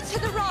 Go to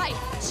the right,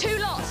 2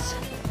 lots.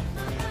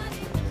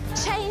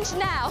 Change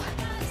now.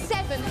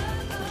 7,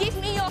 give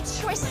me your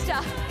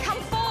twister.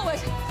 Come forward.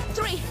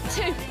 3,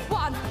 2,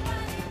 1.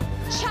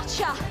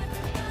 Cha-cha.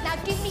 Now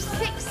give me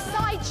 6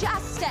 side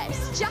jazz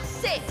steps.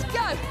 Just sit.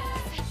 Go.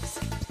 6,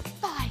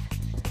 5,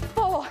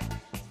 4,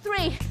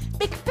 3.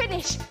 Big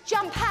finish.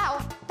 Jump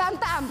out. Bam,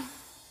 bam.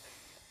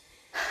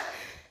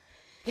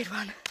 Good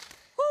one.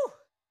 Woo.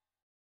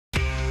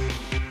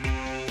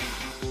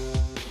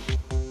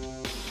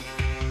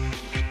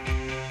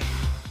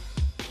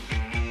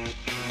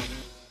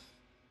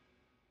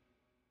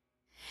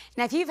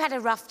 Now, if you've had a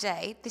rough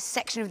day, this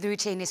section of the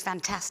routine is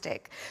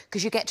fantastic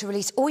because you get to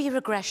release all your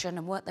aggression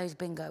and work those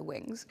bingo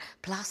wings.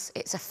 Plus,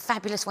 it's a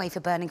fabulous way for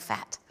burning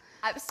fat.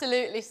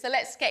 Absolutely. So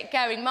let's get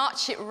going.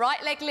 March it,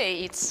 right leg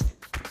leads.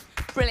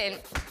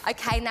 Brilliant.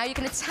 Okay, now you're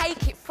going to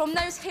take it from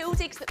those heel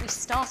digs that we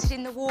started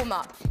in the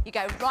warm-up. You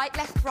go right,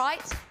 left,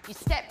 right. You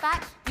step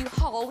back, you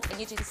hold, and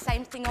you do the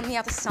same thing on the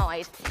other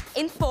side.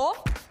 In 4,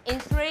 in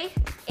 3,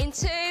 in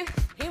 2.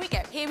 Here we go,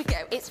 here we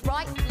go. It's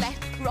right,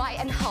 right,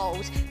 and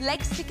hold.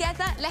 Legs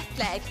together, left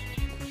leg.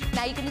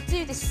 Now you're going to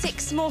do this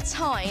 6 more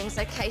times.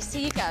 Okay, so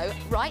you go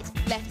right,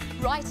 and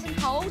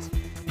hold,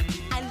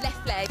 and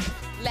left leg,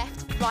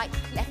 left, right,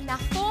 left. Now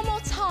 4 more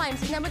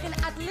times, and then we're going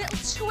to add a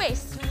little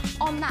twist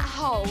on that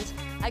hold.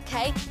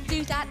 Okay,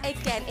 do that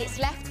again. It's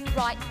left,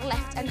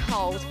 left, and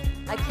hold.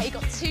 Okay, you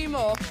got 2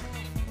 more.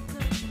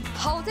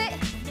 Hold it.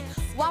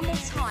 1 more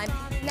time.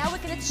 Now we're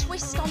going to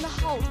twist on the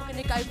hold. We're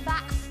going to go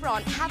back,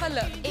 front. Have a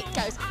look. It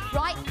goes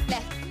right,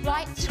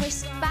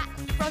 twist, back,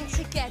 front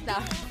together.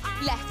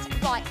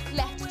 Left,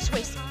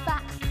 twist,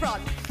 back,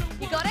 front.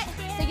 You got it?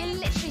 So you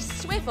literally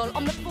swivel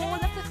on the ball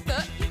of the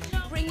foot.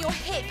 Bring your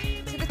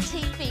hip to the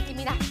TV. Give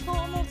me that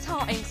 4 more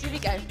times. Here we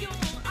go.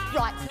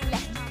 Right,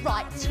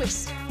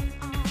 twist.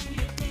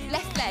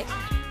 Left leg.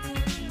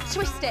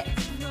 Twist it.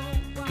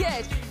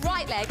 Good.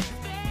 Right leg.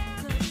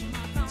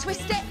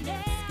 Twist it.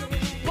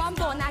 1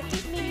 more. Now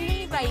give me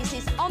knee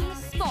raises on the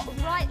spot.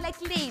 Right leg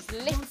leads.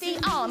 Lift the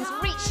arms.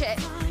 Reach it.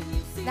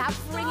 Now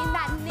bringing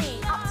that knee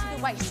up to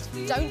the waist.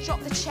 Don't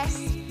drop the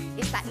chest.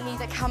 It's that knee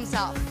that comes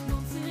up.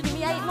 Give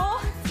me 8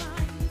 more.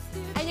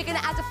 And you're going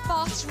to add a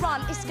fast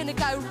run. It's going to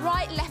go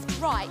right, left,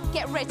 right.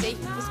 Get ready.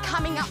 It's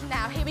coming up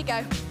now. Here we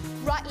go.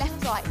 right,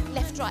 left,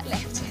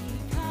 left.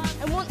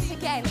 And once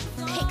again,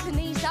 pick the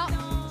knees up,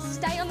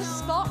 stay on the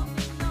spot,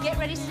 get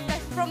ready to go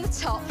from the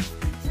top.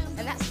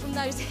 And that's from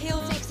those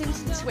heel digs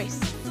into the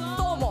twist.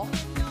 4 more,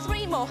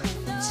 3 more,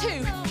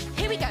 2.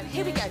 Here we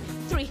go.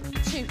 3,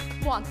 2,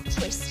 1,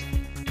 twist.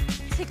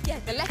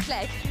 Together, left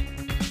leg.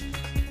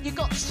 You've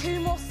got 2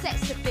 more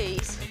sets of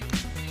these.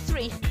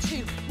 3, 2,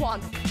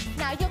 1.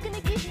 Now you're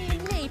gonna give me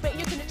a knee, but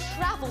you're gonna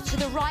travel to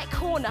the right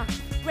corner.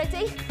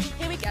 Ready?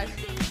 Here we go.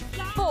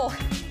 4,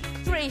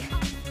 3,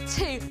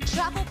 2,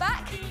 travel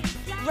back,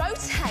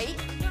 rotate.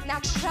 Now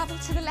travel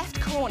to the left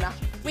corner.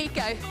 We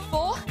go.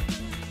 4,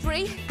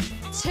 3,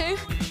 2,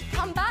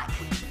 come back.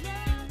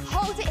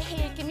 Hold it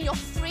here, give me your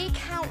 3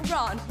 count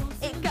run.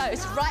 It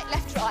goes right,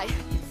 left, right.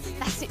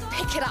 That's it,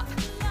 pick it up,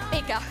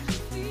 bigger.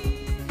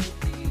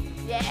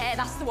 Yeah,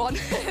 that's the one.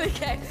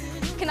 Okay,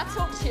 can I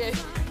talk to you?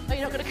 Oh,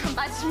 you're not gonna come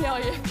back to me,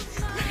 are you?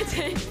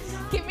 Ready?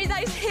 Give me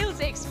those heel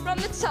digs from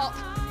the top.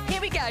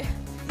 Here we go.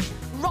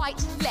 Right,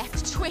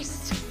 left,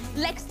 twist.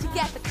 Legs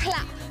together,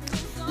 clap.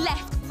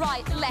 Left,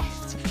 right,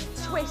 left,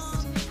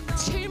 twist.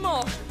 2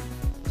 more.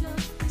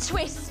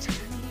 Twist.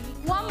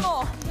 1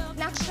 more.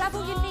 Now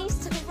travel your knees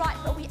to the right,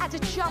 but we add a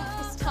jump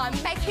this time.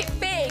 Make it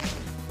big.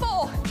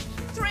 4,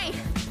 3,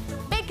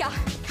 bigger.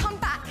 Come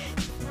back.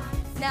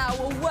 Now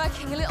we're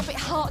working a little bit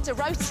harder.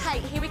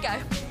 Rotate. Here we go.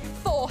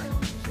 4,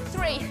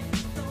 3.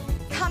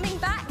 Coming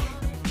back.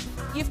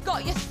 You've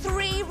got your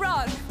 3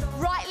 run.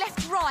 Right,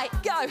 left, right.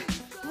 Go.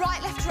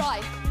 Right, left,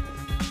 right.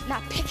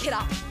 Now pick it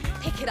up.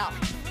 Pick it up.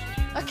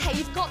 Okay,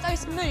 you've got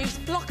those moves.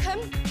 Block them.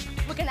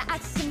 We're going to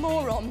add some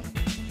more on.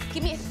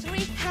 Give me a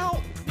 3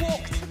 count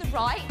walk to the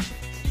right.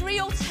 3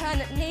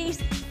 alternate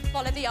knees.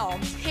 Follow the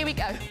arms. Here we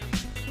go.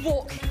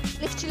 Walk.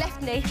 Lift your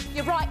left knee,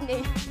 your right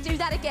knee. Do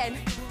that again.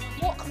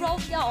 Walk, roll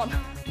the arm.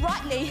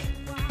 Right knee,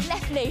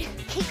 left knee.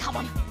 Keep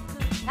coming.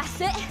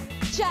 That's it.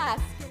 Jab.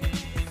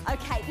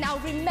 Okay, now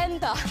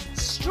remember,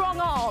 strong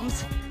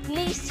arms,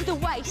 knees to the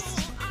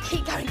waist.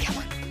 Keep going, come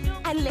on.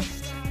 And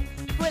lift.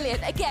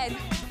 Brilliant. Again.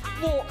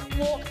 Walk,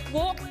 walk,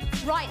 walk.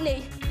 Right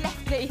knee,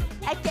 left knee.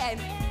 Again.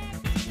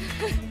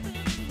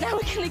 Now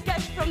we're going to go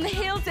from the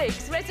heel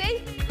digs.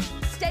 Ready?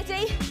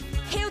 Steady.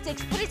 Heel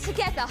digs. Put it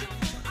together.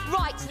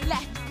 Right,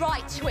 left,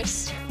 right,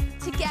 twist.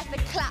 Together,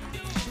 clap.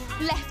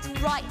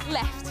 Left, right,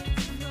 left.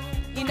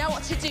 You know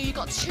what to do. You've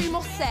got 2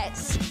 more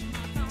sets.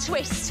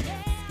 Twist.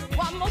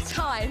 1 more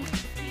time.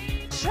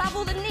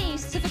 Travel the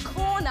knees to the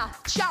corner.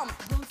 Jump.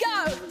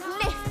 Go.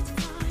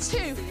 Lift.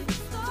 2,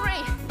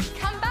 3.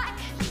 Come back.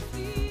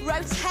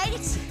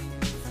 Rotate.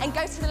 And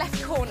go to the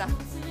left corner.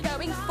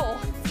 Going 4.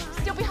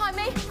 Still behind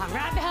me? I'm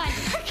right behind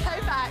you.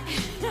 Go back.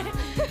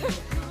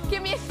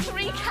 Give me a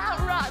 3 count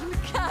run.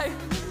 Go.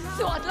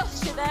 Thought I'd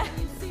lost you there.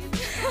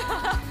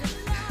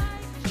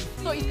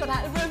 Thought you'd gone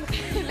out of the room.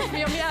 Left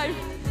me on my own.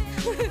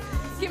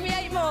 Give me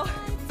 8 more.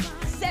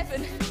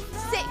 7,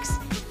 6.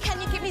 Can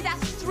you give me that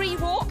 3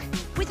 walk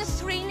with the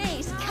 3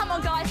 knees? Come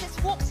on, guys.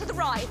 Let's walk to the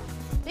right.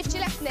 Lift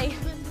your left knee.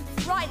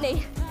 Right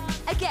knee.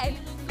 Again.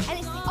 And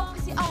it's the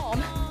opposite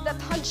arm that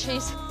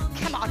punches.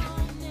 Come on.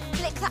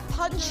 Flick that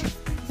punch.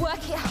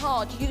 Work it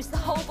hard. Use the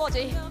whole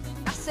body.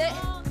 That's it.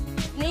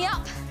 Knee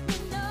up.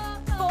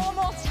 4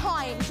 more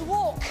times.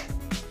 Walk.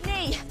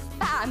 Knee.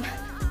 Bam.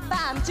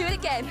 Bam. Do it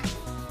again.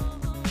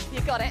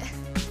 You got it.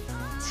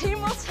 2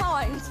 more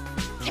times.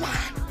 Come on.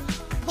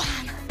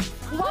 Wham.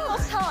 1 more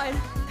time.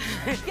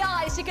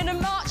 Guys, you're going to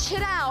march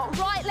it out.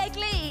 Right leg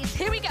leads.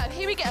 Here we go.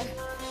 Here we go.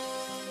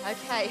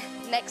 Okay,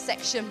 next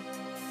section.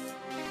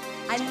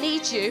 I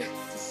need you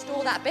to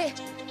store that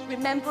bit.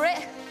 Remember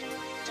it.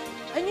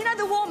 And you know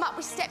the warm-up,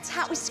 we stepped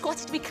out, we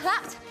squatted, we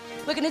clapped.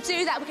 We're going to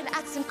do that. We're going to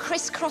add some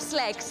crisscross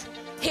legs.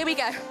 Here we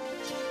go.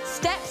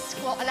 Step,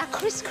 squat, and now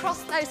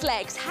crisscross those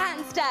legs.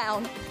 Hands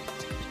down.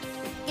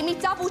 Give me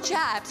double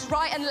jabs,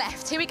 right and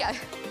left. Here we go.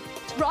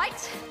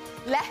 Right,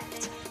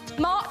 left,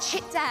 march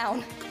it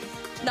down.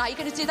 Now you're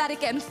going to do that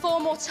again 4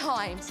 more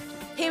times.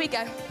 Here we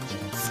go.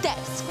 Step,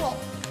 squat,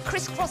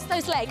 crisscross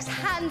those legs,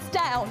 hands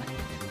down.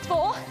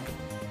 4,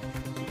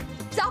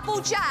 double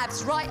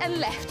jabs, right and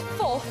left.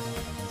 4,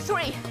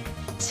 3,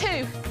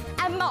 2,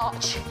 and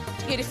march.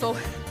 Beautiful.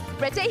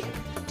 Ready?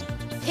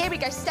 Here we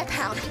go, step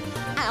out,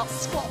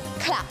 squat,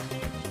 clap.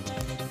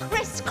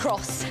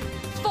 Crisscross.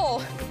 4,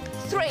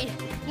 3.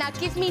 Now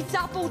give me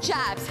double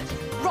jabs.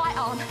 Right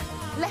arm,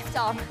 left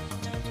arm.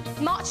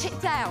 March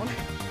it down.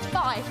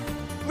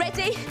 5.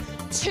 Ready?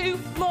 2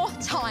 more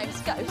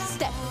times. Go.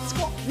 Step,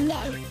 squat,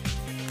 low.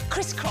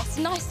 Crisscross,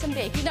 nice and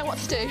big. You know what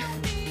to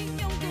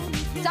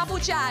do. Double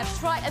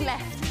jabs, right and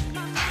left.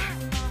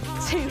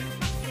 2,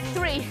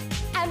 3,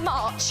 and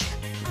march.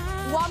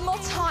 1 more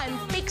time.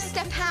 Big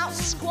step out,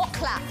 squat,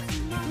 clap.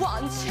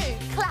 1,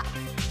 2, clap.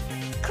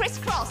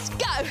 Crisscross,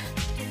 go.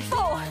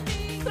 4,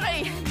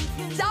 3,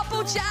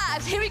 double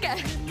jabs. Here we go.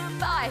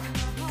 5,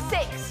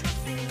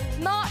 6,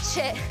 march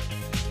it.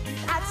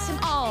 Add some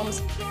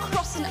arms,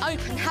 cross and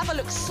open. Have a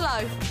look,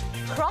 slow.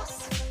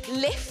 Cross,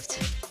 lift,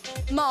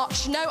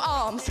 march, no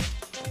arms.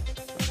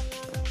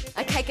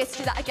 Okay, let's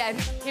do that again.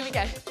 Here we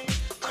go.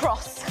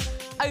 Cross,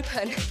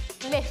 open,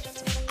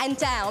 lift, and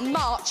down.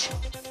 March.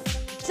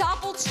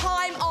 Double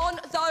time on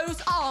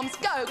those arms.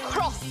 Go,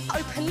 cross,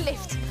 open,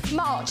 lift,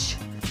 march.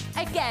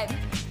 Again,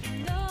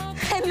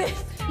 and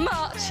lift,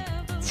 march.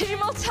 2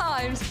 more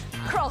times,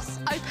 cross,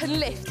 open,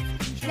 lift.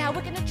 Now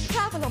we're gonna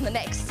travel on the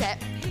next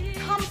step.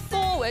 Come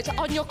forward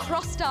on your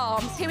crossed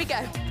arms. Here we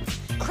go.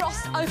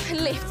 Cross,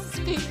 open, lift,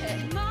 scoop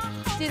it.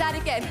 Do that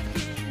again.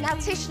 Now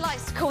Tish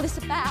likes to call this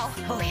a bow.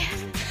 Oh, yeah.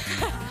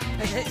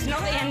 It's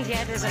not the end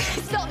yet, is it?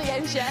 It's not the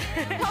end yet.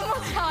 One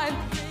more time.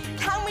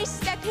 Can we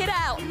step it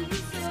out?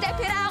 Step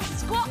it out,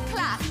 squat,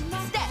 clap.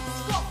 Step,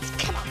 squat,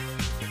 come on.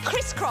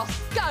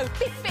 Crisscross, go,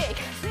 big, big.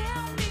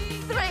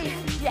 3,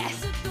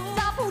 yes.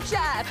 Double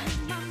jab.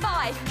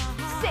 5,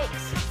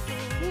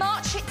 6.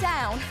 March it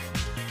down.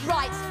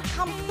 Right,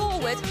 come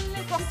forward,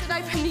 cross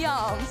and open the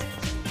arms.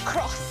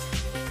 Cross,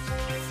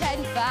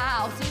 10,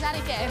 bow. Do that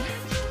again.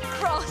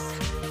 Cross,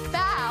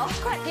 bow.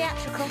 Quite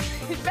theatrical.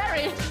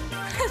 Very.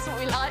 That's what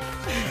we like.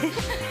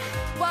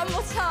 One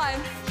more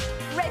time.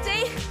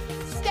 Ready?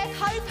 Step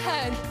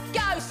open.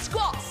 Go,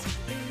 squats.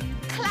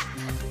 Clap.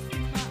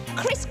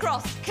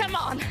 Crisscross. Come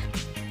on.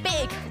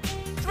 Big.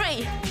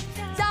 3.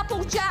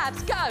 Double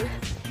jabs. Go.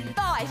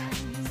 5,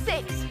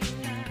 6.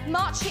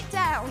 March it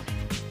down.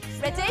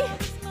 Ready?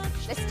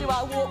 Let's do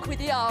our walk with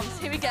the arms.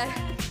 Here we go.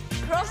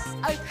 Cross,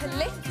 open,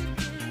 lift.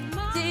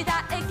 Do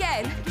that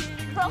again.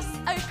 Cross,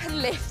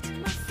 open, lift.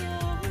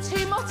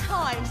 2 more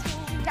times.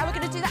 Now we're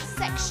going to do that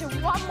section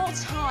one more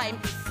time.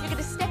 You're going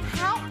to step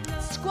out,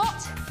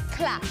 squat,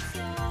 clap.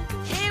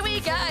 Here we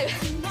go.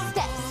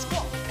 Step,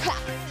 squat,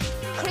 clap.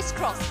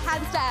 Crisscross,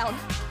 hands down.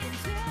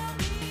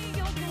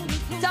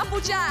 Double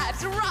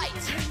jabs,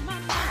 right.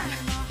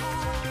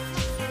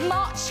 Bam.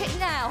 March it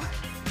now.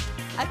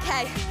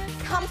 Okay,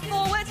 come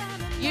forward,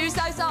 use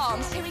those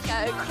arms. Here we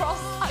go.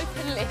 Cross,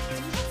 open,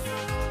 lift.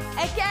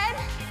 Again.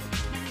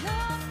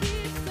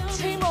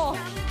 2 more.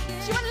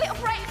 Do you want a little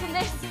break from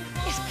this?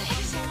 Yes,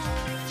 please.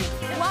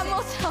 One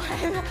more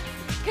time.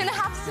 Gonna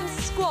have some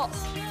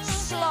squats.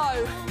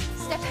 Slow.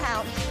 Step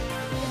out.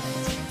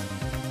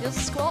 Little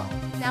squat.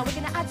 Now we're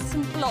gonna add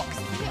some blocks.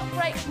 A little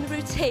break from the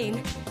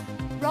routine.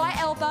 Right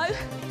elbow,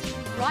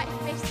 right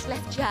fist,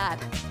 left jab.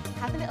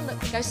 Have a little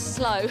look. Go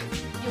slow.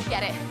 You'll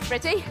get it.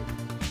 Ready?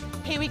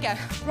 Here we go.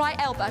 Right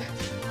elbow,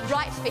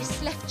 right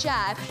fist, left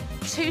jab.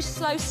 2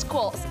 slow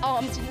squats,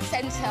 arms in the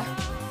center.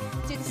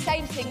 Do the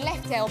same thing.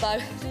 Left elbow,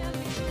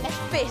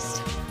 left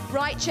fist,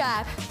 right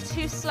jab.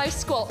 2 slow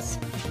squats.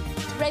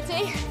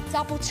 Ready?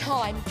 Double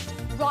time.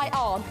 Right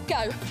arm,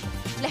 go.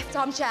 Left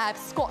arm jab,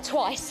 squat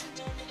twice.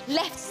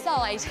 Left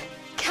side,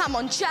 come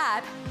on,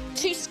 jab.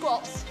 2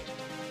 squats.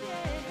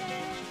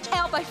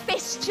 Elbow,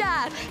 fist,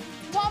 jab.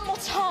 1 more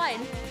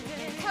time.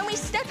 Can we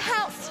step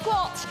out,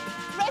 squat?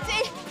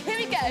 Ready? Here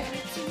we go.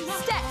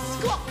 Step,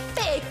 squat,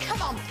 big,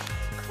 come on.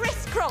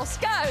 Crisscross,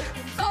 go.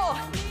 4,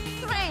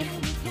 3,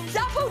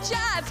 double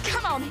jabs,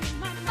 come on.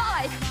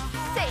 5,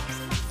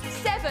 6,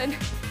 7,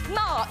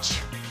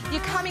 march.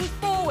 You're coming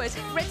forward.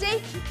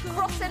 Ready?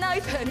 Cross and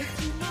open.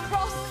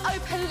 Cross,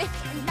 open,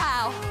 lift and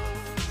bow.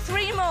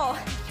 3 more.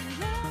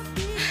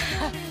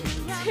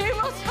 2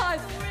 more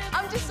times.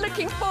 I'm just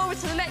looking forward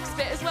to the next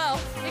bit as well.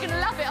 You're gonna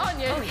love it, aren't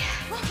you? Oh,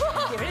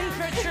 yeah. You're in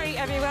for a treat,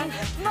 everyone.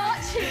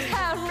 Marching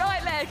down,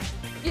 right leg.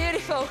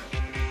 Beautiful.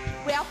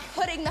 We are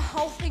putting the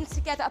whole thing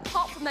together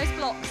apart from those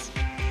blocks.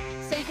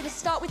 So you're gonna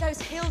start with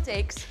those heel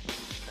digs.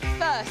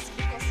 But first,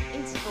 we've got some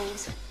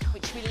intervals,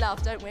 which we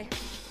love, don't we?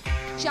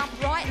 Jump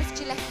right, lift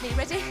your left knee.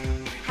 Ready?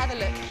 Have a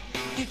look.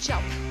 You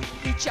jump,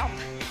 you jump,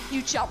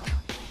 you jump.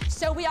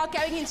 So we are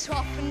going into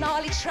our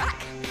finale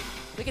track.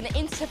 We're gonna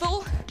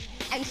interval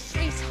and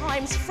 3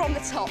 times from the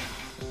top.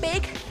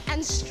 Big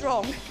and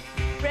strong.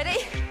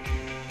 Ready?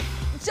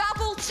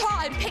 Double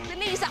time. Pick the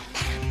knees up.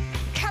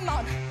 Come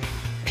on.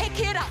 Pick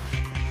it up.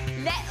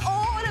 Let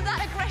all of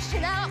that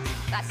aggression out.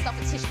 That stuff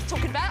that Tish was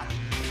talking about.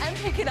 And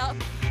pick it up.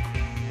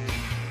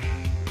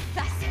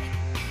 That's it.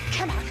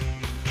 Come on.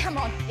 Come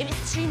on. If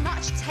it's too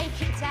much,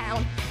 take it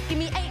down. Give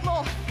me 8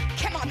 more.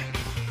 Come on.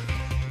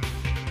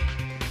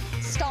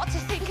 Start to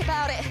think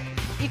about it.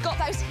 You've got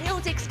those heel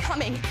digs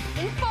coming.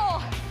 In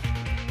 4.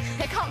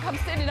 They can't come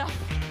soon enough.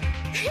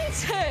 In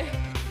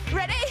 2.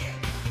 Ready?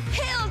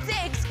 Heel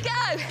digs,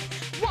 go.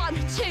 1,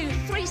 2,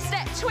 3,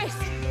 step, twist.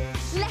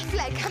 Left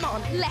leg, come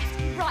on. Left,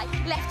 right,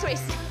 left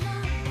twist.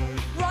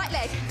 Right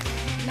leg.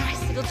 Nice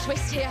little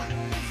twist here.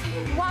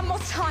 1 more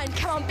time,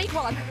 come on, big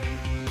one.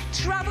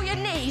 Travel your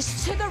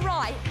knees to the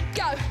right.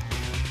 Go.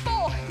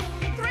 4,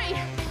 3,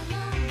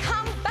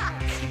 come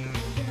back.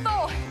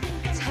 4,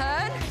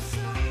 turn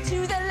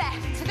to the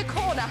left, to the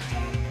corner.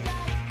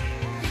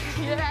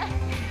 Yeah.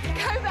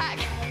 Go back.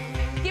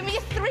 Give me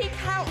a 3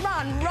 count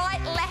run.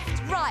 Right,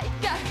 left, right.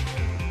 Go.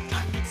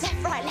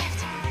 Left, right,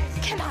 left.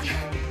 Come on.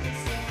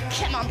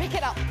 Come on, pick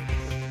it up.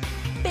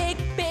 Big,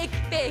 big,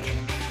 big.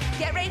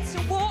 Get ready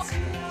to walk.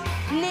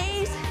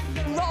 Knees,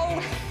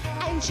 roll,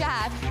 and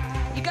jab.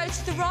 You go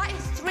to the right,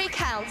 3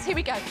 counts. Here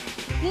we go.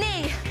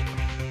 Knee,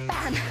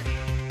 bam.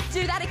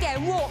 Do that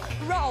again. Walk,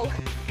 roll,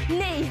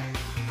 knee.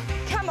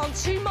 Come on,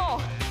 2 more.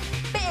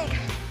 Big.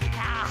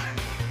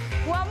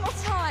 1 more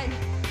time.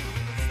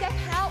 step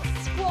out,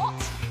 squat,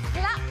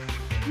 clap,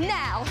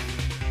 now,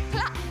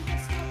 clap,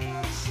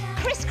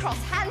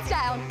 crisscross, hands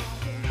down,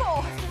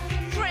 4,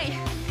 3,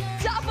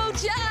 double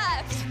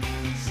jabs,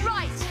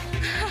 right,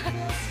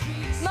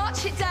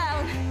 march it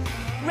down,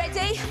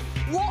 ready,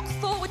 walk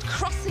forward,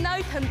 cross and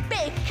open,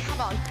 big,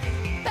 come on,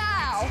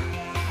 bow,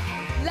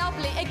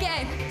 lovely,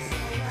 again,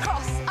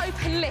 cross,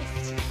 open,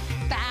 lift,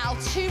 bow,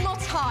 2 more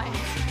times,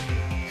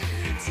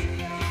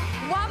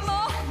 1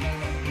 more,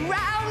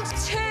 round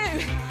 2,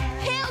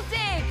 heel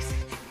digs,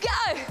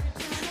 go,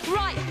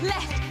 right,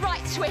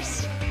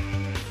 twist,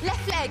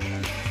 left leg,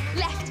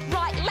 left,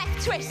 right,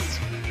 left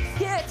twist,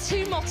 good,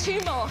 2 more,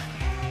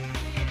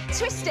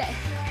 twist it,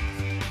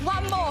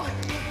 1 more,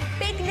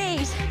 big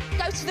knees,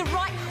 go to the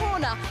right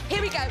corner,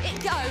 here we go, it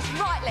goes,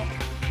 right leg,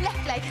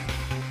 left leg,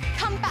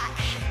 come back,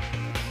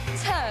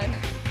 turn,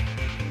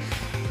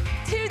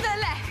 to the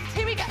left,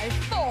 here we go,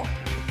 4,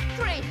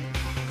 3,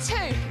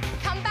 2,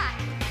 come back,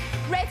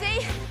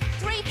 ready,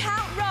 3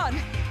 count run,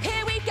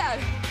 here we go,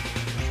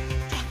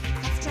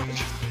 left, right,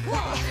 left,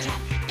 left,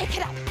 right, pick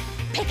it up,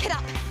 pick it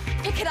up,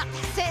 pick it up,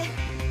 that's it,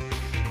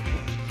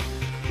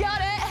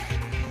 got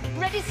it,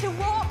 ready to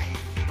walk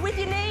with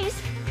your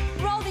knees,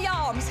 roll the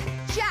arms,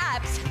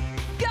 jabs,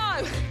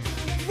 go,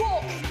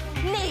 walk,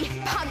 knee,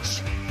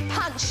 punch,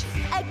 punch,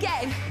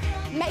 again,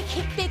 make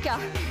it bigger,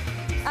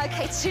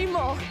 okay, 2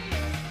 more,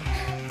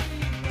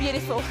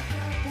 beautiful,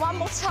 1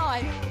 more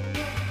time,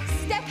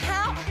 step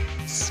out,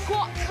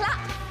 squat, clap,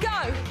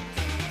 go,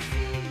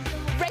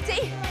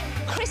 ready,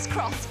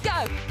 crisscross,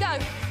 go,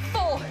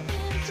 4,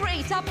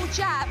 3, double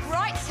jab,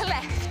 right to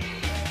left,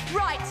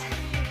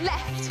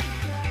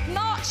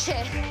 march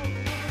it,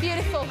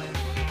 beautiful,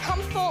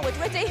 come forward,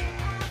 ready,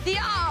 the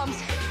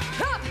arms,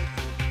 up,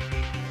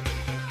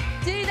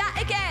 do that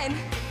again,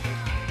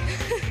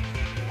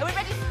 are we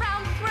ready for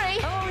round 3?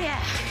 Oh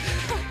yeah.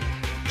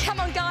 Come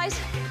on guys,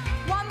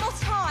 1 more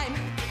time,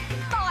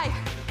 5,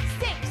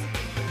 6,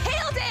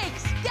 heel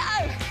digs,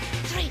 go,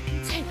 3,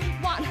 2,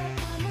 1,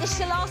 this is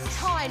your last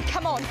time,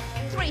 come on,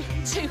 3,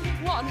 2,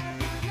 1,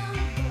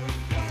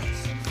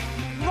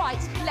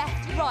 right,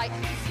 left, right,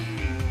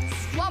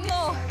 1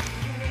 more,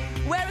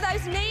 where are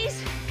those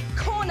knees?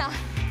 Corner,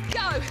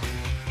 go,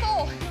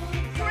 4,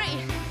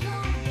 3,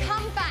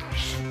 come back,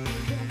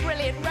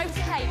 brilliant,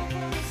 rotate,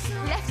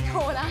 left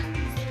corner,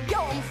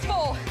 go on,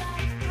 4,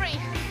 3,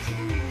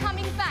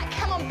 coming back,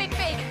 come on, big,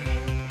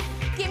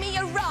 give me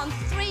your run,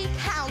 3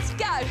 counts,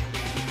 go,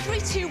 3,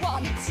 2,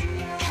 1,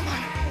 come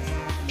on,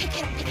 pick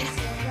it up,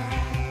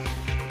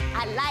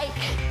 I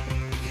like,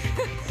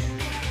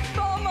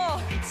 4 more,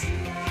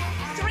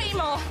 3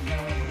 more,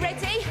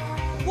 ready,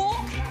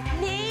 walk,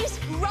 knees,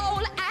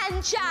 roll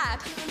and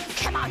jab,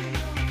 come on,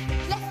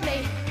 left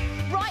knee,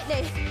 right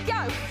knee,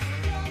 go,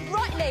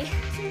 right knee,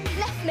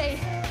 left knee,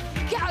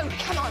 go,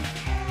 come on,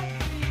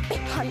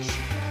 big punch,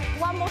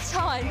 1 more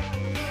time,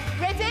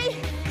 ready,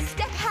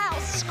 step out,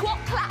 squat,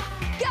 clap,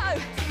 go,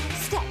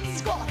 step,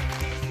 squat,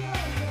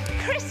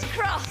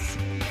 crisscross,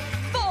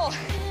 4,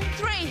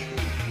 3,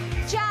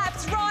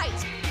 jabs,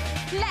 right,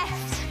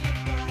 left,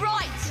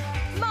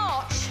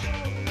 march,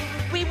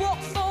 we walk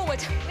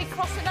forward, we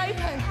cross and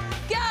open,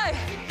 go,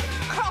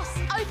 cross,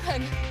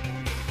 open,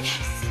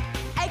 yes,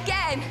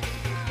 again,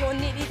 you're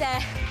nearly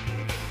there,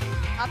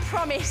 I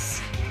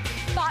promise,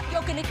 but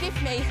you're gonna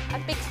give me a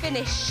big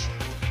finish,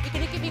 you're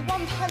gonna give me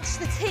 1 punch to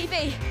the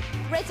TV,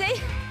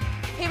 ready,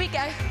 here we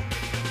go.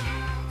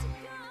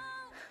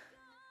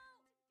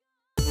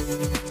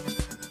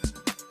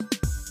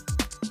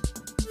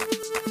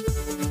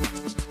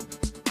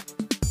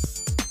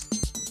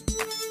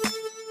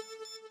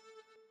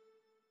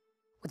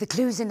 With the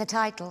clues in the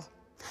title,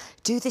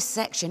 do this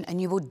section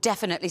and you will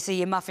definitely see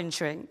your muffin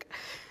shrink.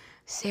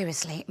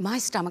 Seriously, my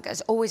stomach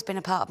has always been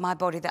a part of my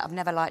body that I've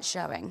never liked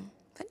showing.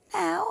 But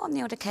now, on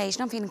the odd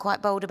occasion, I'm feeling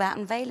quite bold about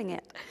unveiling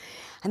it.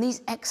 And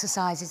these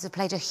exercises have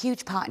played a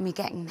huge part in me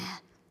getting there.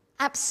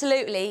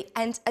 Absolutely,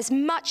 and as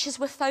much as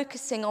we're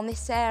focusing on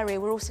this area,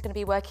 we're also going to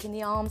be working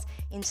the arms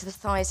into the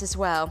thighs as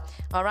well.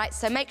 All right,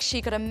 so make sure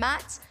you've got a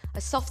mat,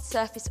 a soft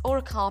surface or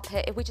a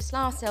carpet. If we just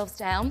lie ourselves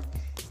down,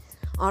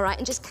 all right,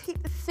 and just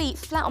keep the feet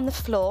flat on the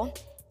floor,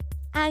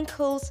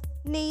 ankles,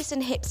 knees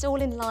and hips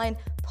all in line,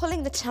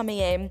 pulling the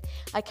tummy in,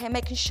 okay,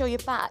 making sure your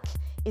back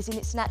is in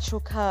its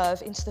natural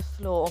curve into the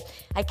floor.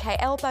 Okay,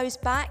 elbows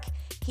back,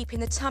 keeping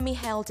the tummy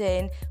held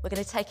in. We're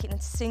going to take it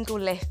into single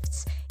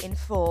lifts in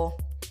 4.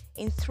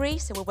 In 3,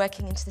 so we're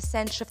working into the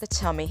centre of the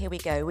tummy. Here we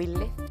go, we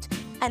lift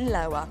and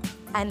lower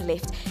and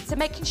lift. So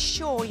making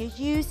sure you're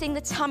using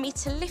the tummy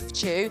to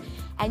lift you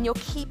and you're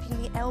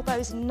keeping the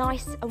elbows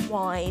nice and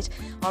wide.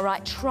 All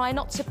right, try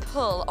not to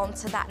pull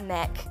onto that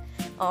neck.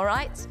 All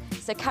right,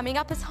 so coming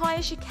up as high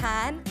as you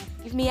can.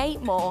 Give me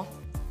 8 more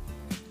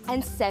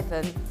and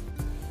 7.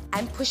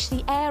 And push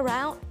the air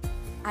out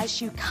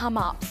as you come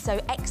up. So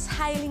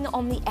exhaling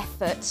on the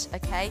effort,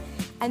 okay?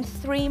 And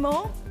 3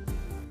 more.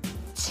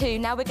 2.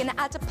 Now we're gonna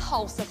add a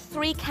pulse, a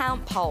 3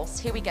 count pulse.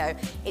 Here we go.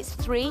 It's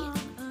 3,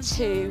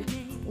 2,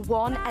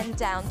 1 and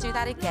down. Do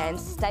that again.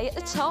 Stay at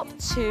the top.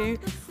 2,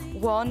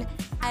 1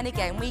 and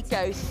again. We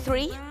go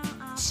 3,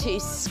 2,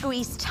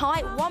 squeeze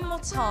tight, one more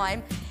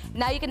time.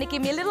 Now you're gonna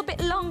give me a little bit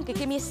longer,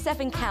 give me a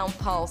 7 count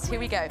pulse. Here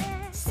we go,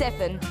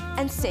 7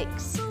 and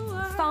 6,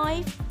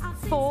 5,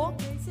 4,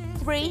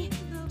 3,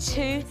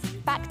 2,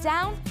 back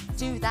down,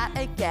 do that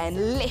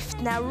again. Lift,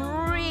 now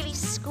really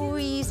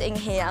squeezing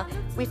here.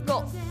 We've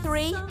got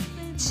 3,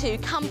 2,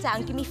 come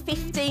down, give me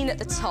 15 at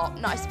the top,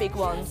 nice big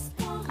ones.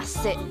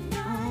 That's it,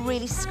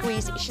 really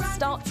squeeze it. You should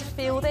start to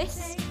feel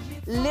this.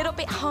 Little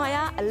bit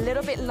higher, a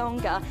little bit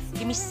longer.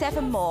 Give me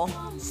 7 more,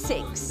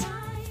 6,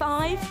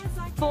 5,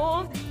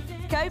 4,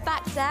 go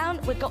back down.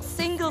 We've got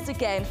singles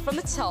again from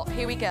the top.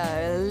 Here we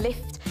go,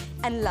 lift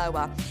and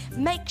lower.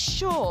 Make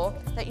sure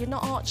that you're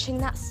not arching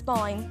that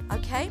spine,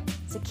 okay?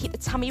 So keep the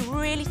tummy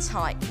really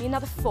tight. Give me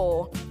another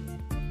 4,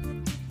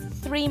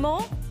 3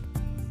 more,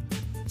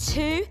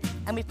 2,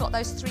 and we've got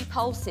those 3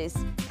 pulses.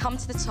 Come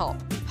to the top,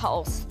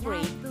 pulse,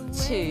 3,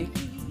 2,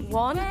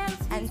 1,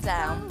 and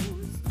down.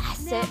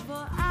 That's it.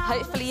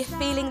 Hopefully you're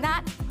feeling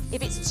that.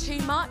 If it's too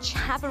much,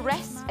 have a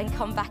rest and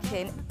come back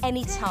in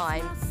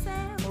anytime.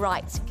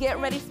 Right, get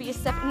ready for your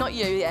 7, not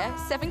you, yeah?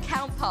 7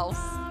 count pulse.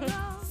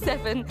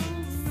 7,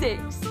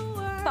 6,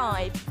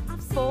 5,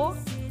 4,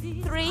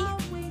 3,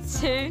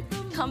 2,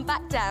 come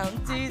back down.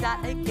 Do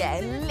that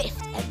again.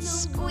 Lift and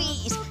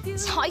squeeze.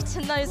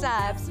 Tighten those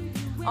abs.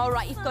 All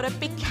right, you've got a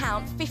big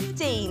count,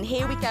 15.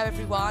 Here we go,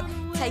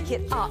 everyone. Take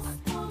it up.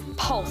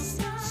 Pulse,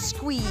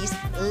 squeeze,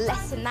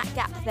 lessen that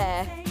gap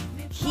there.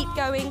 Keep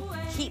going,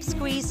 keep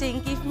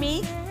squeezing. Give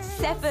me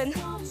 7,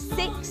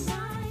 6,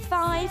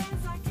 5,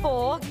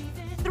 4,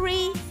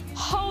 3.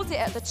 Hold it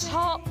at the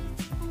top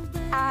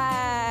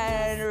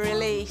and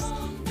release.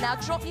 Now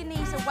drop your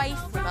knees away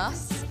from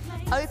us.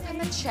 Open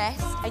the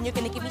chest and you're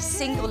going to give me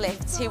single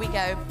lifts. Here we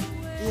go.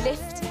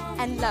 Lift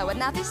and lower.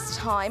 Now this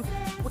time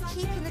we're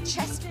keeping the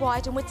chest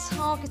wide and we're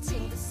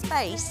targeting the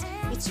space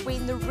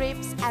between the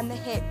ribs and the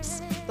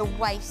hips, the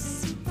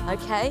waist,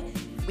 okay?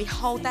 We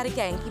hold that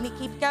again.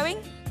 Keep going.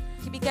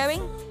 Keep it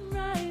going.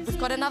 We've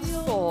got another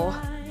 4.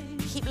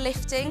 Keep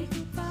lifting.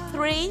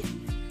 3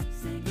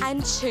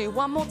 and 2.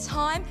 One more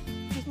time.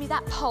 Give me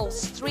that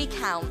pulse. 3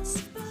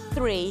 counts.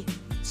 3,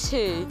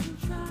 2,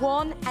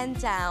 1, and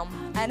down.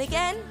 And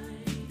again.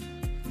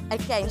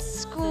 Again,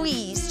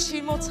 squeeze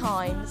 2 more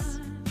times.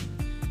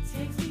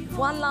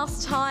 1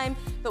 last time,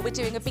 but we're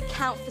doing a big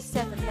count for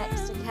 7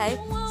 next, okay?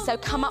 So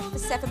come up for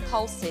 7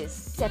 pulses.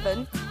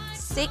 7,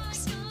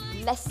 6,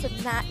 lessen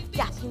that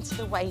gap into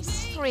the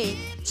waist. 3,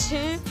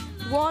 2,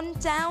 1,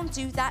 down,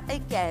 do that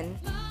again.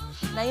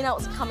 Now you know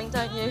what's coming,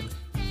 don't you?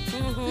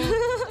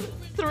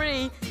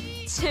 3,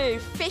 2,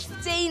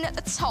 15 at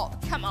the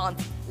top, come on.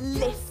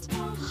 Lift,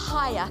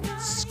 higher,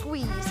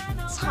 squeeze,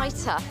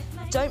 tighter.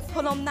 Don't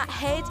pull on that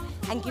head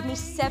and give me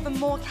 7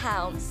 more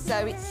counts.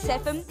 So it's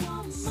 7,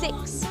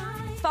 6,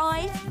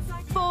 5,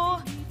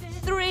 4,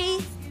 3,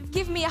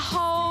 give me a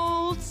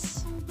hold,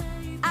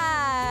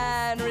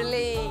 and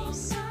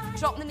release.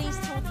 Drop the knees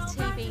towards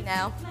the TV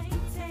now.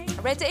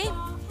 Ready?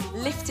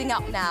 Lifting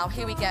up now,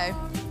 here we go.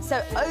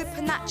 So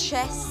open that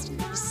chest,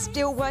 you're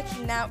still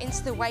working now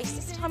into the waist.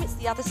 This time it's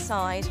the other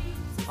side.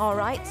 All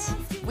right,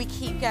 we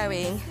keep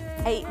going.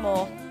 8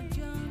 more,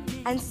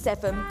 and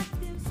 7,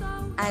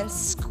 and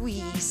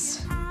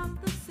squeeze.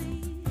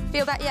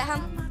 Feel that yet,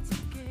 hun?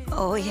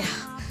 Oh,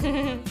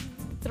 yeah.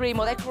 3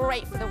 more, they're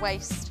great for the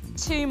waist.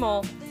 2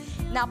 more.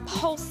 Now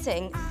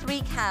pulsing,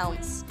 3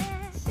 counts.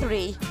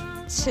 3,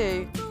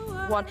 2,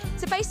 1.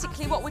 So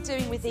basically what we're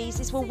doing with these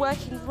is we're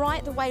working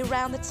right the way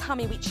around the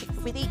tummy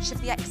with each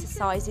of the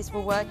exercises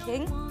we're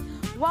working.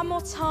 1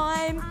 more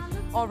time.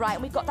 All right,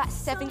 and we've got that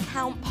 7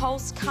 count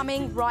pulse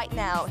coming right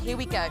now. Here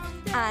we go.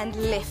 And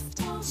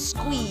lift,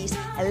 squeeze,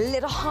 a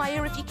little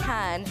higher if you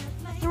can.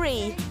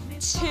 3,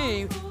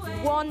 2,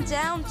 1,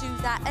 down. Do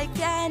that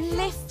again.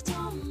 Lift.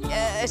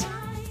 Good.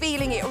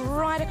 Feeling it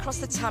right across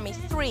the tummy.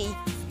 3,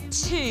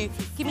 2,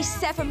 give me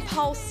 7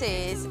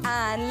 pulses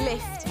and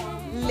lift,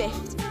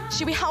 lift.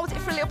 Should we hold it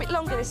for a little bit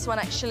longer, this one,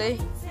 actually?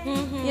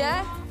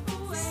 Yeah?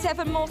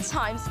 7 more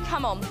times,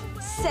 come on.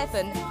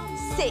 7,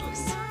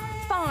 6,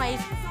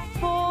 5,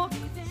 4,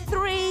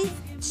 3,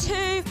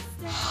 2,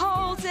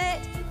 hold it.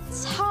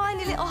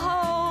 Tiny little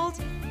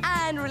hold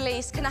and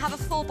release. Can I have a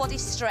full body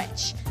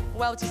stretch?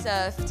 Well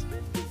deserved.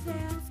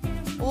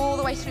 All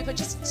the way through, but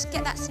just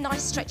get that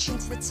nice stretch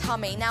into the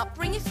tummy. Now,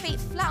 bring your feet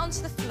flat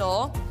onto the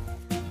floor.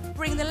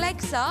 Bring the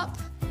legs up.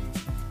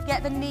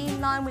 Get the knee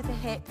in line with the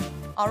hip.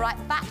 All right,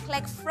 back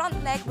leg,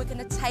 front leg. We're going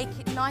to take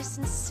it nice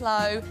and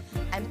slow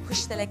and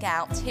push the leg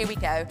out. Here we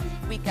go.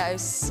 We go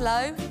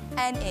slow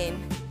and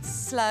in,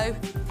 slow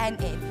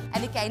and in.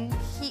 And again,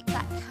 keep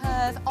that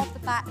curve of the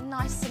back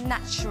nice and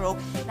natural.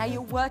 Now,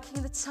 you're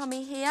working the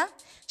tummy here,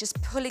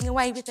 just pulling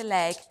away with the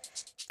leg.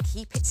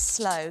 Keep it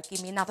slow.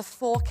 Give me another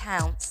 4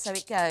 counts. So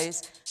it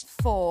goes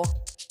 4,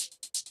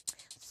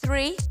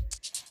 3.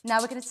 Now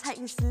we're going to take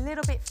this a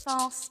little bit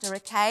faster,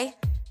 okay?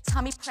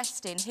 Tummy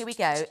pressed in. Here we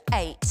go.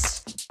 8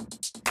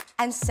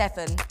 and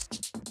 7,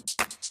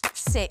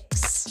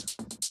 6,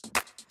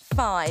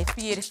 5.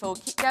 Beautiful.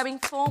 Keep going.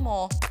 4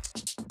 more.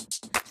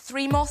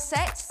 3 more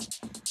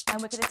sets.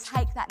 And we're going to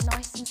take that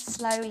nice and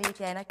slowly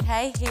again,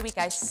 okay? Here we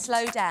go,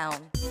 slow down,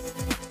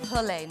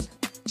 pull in,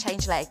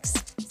 change legs.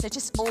 So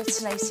just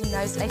alternating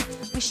those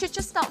legs. We should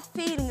just start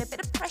feeling a bit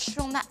of pressure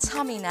on that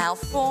tummy now.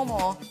 4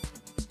 more.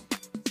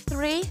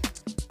 3,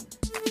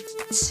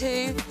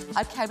 2,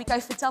 okay, we go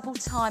for double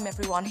time,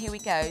 everyone. Here we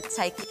go,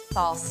 take it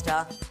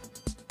faster.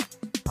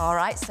 All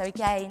right, so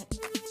again,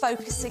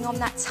 focusing on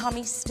that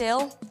tummy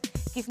still.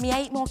 Give me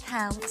 8 more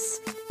counts.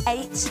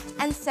 8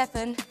 and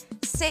 7,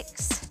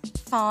 6,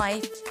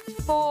 5,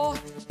 4,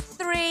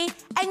 3,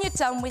 and you're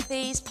done with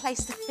these.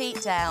 Place the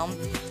feet down.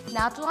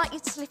 Now I'd like you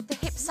to lift the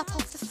hips up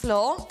off the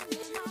floor.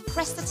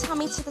 Press the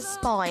tummy to the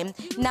spine.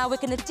 Now we're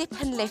going to dip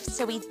and lift,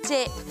 so we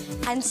dip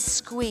and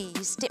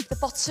squeeze. Dip the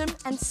bottom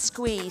and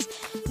squeeze.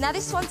 Now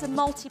this one's a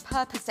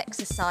multi-purpose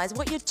exercise.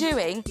 What you're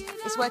doing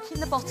is working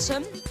the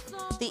bottom,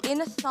 the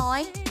inner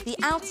thigh, the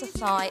outer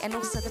thigh, and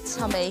also the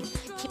tummy.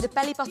 Keep the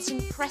belly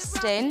button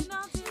pressed in.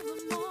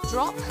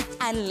 Drop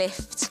and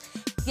lift.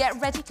 Get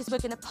ready, because we're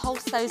going to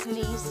pulse those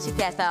knees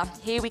together.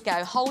 Here we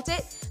go. Hold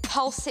it.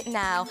 Pulse it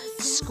now.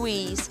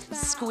 Squeeze,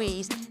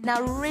 squeeze.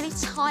 Now really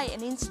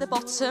tighten into the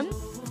bottom,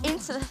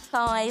 into the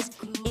thighs,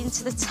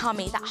 into the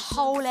tummy. That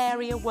whole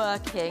area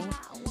working.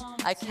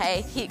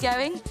 Okay, keep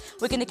going.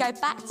 We're going to go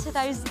back to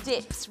those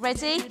dips.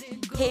 Ready?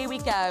 Here we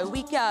go.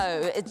 We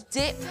go.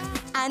 Dip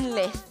and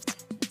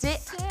lift.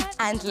 Dip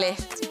and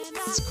lift.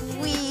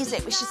 Squeeze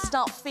it. We should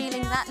start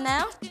feeling that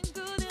now.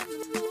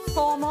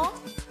 4 more.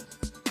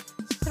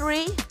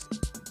 3,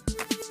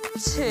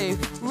 2.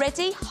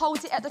 Ready?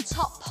 Hold it at the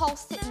top.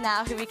 Pulse it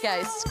now. Here we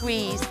go.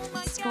 Squeeze,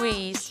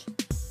 squeeze.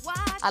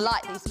 I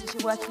like these because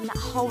you're working that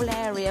whole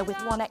area with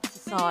one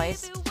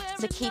exercise.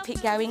 So keep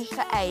it going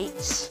for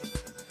 8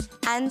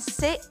 and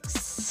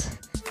 6,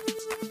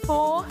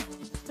 4,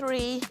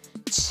 3,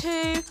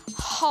 2.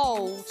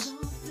 Hold.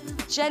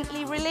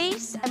 Gently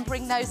release and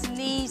bring those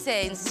knees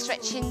in.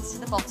 Stretch into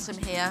the bottom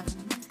here.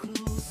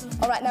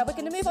 All right, now we're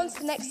going to move on to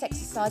the next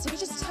exercise. If you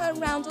just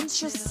turn around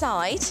onto your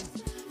side,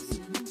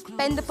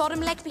 bend the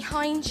bottom leg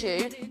behind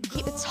you,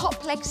 keep the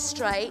top leg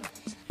straight,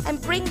 and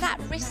bring that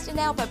wrist and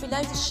elbow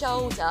below the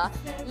shoulder.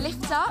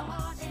 Lift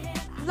up,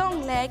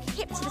 long leg,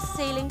 hip to the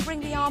ceiling,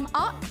 bring the arm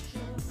up,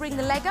 bring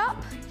the leg up,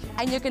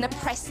 and you're going to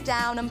press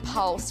down and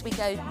pulse. We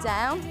go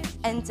down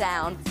and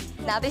down.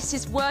 Now this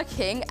is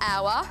working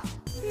our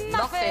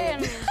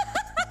muffin.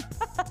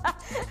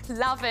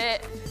 Love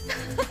it.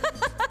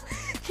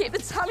 Keep the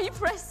tummy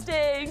pressed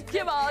in.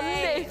 Come on,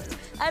 lift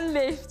and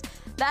lift.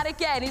 That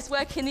again is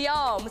working the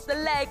arms, the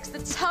legs, the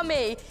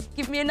tummy.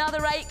 Give me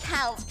another 8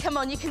 counts. Come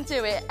on, you can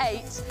do it.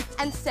 8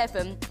 and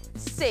 7,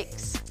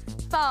 6,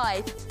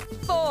 5,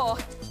 4,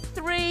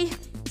 3,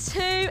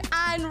 2,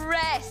 and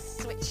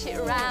rest. Switch it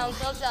around.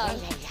 Well done.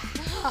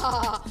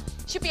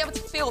 Should be able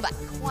to feel that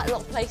in quite a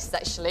lot of places,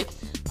 actually.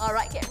 All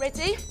right, get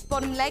ready.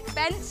 Bottom leg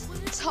bent,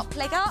 top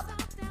leg up,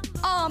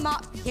 arm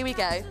up. Here we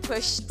go.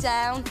 Push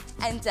down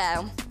and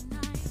down.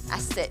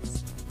 That's it.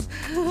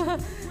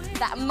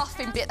 That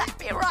muffin bit, that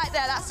bit right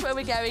there, that's where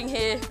we're going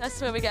here.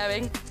 That's where we're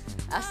going.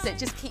 That's it,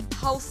 just keep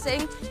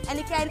pulsing. And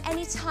again,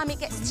 anytime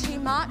it gets too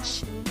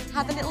much,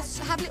 have a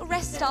little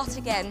rest, start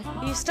again.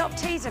 You stop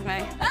teasing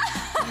me.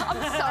 I'm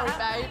sorry,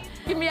 babe.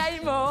 Give me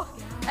 8 more.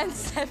 And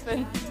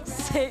 7,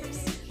 6,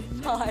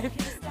 5,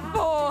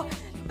 4,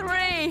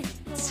 3,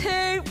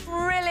 2,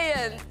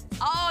 brilliant.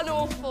 On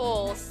all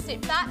fours,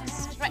 sit back,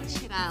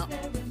 stretch it out.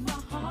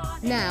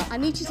 Now, I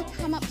need you to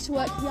come up to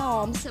work the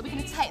arms. So we're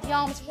going to take the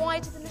arms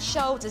wider than the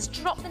shoulders.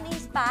 Drop the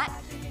knees back,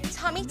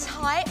 tummy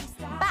tight,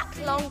 back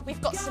long.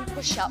 We've got some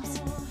push-ups.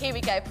 Here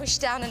we go, push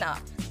down and up.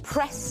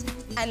 Press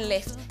and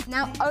lift.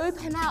 Now,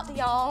 open out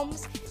the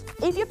arms.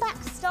 If your back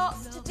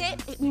starts to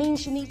dip, it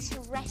means you need to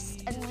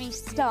rest and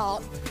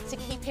restart to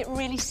keep it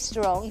really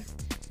strong.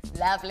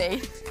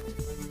 Lovely.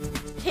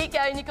 Keep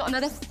going, you've got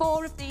another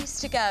 4 of these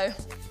to go.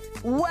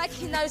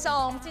 Working those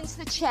arms into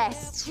the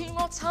chest. 2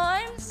 more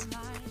times.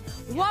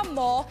 1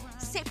 more,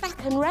 sit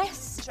back and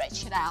rest,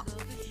 stretch it out.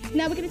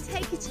 Now we're going to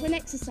take you to an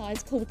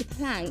exercise called the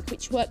plank,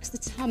 which works the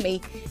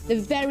tummy, the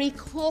very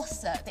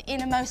corset, the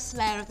innermost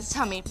layer of the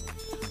tummy.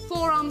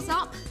 Forearms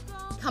up,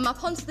 come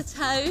up onto the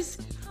toes,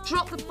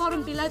 drop the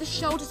bottom below the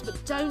shoulders,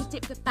 but don't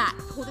dip the back.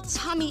 Pull the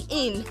tummy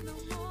in,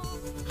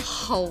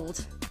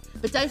 hold.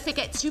 But don't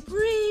forget to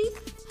breathe.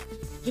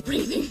 You're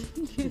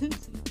breathing.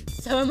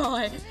 So am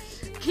I.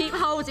 Keep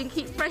holding,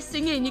 keep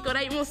pressing in. You've got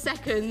 8 more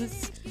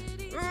seconds.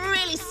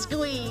 Really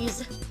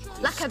squeeze,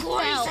 like a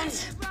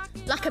belt,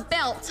 like a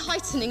belt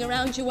tightening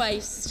around your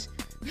waist.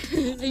 Are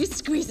you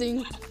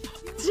squeezing?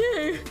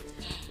 2,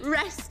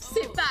 rest,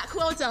 sit back,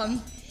 well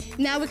done.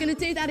 Now we're going to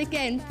do that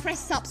again.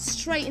 Press up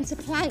straight into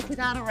plank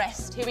without a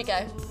rest. Here we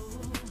go.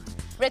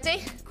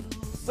 Ready?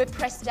 We're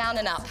pressed down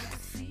and up.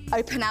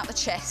 Open out the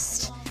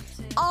chest.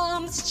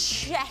 Arms,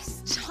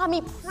 chest,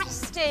 tummy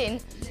pressed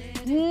in.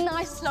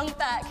 Nice long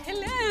back.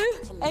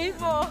 Hello. 8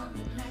 more.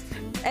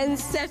 And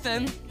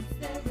 7.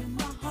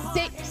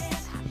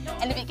 6,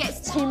 and if it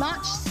gets too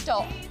much,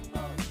 stop.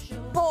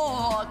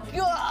 4,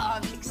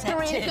 good. 3,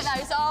 look at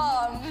those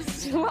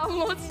arms. 1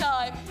 more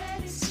time.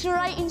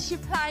 Straight into your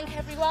plank,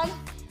 everyone.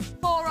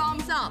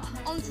 Forearms up,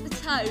 onto the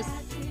toes.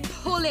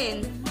 Pull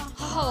in,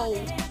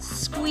 hold,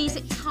 squeeze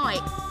it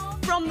tight.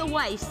 From the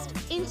waist,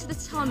 into the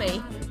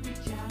tummy.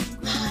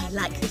 I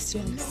like this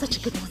one, such a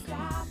good one.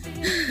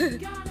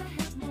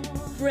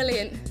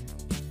 Brilliant.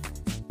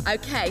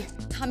 Okay,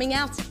 coming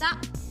out of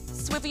that,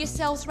 swivel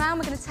yourselves round.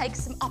 We're gonna take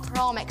some upper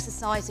arm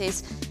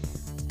exercises.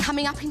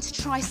 Coming up into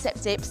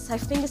tricep dips, so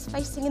fingers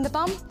facing in the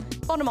bum,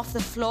 bottom off the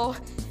floor,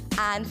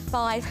 and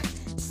 5,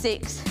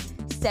 6,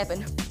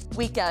 7.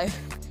 We go.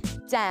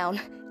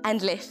 Down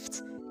and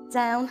lift,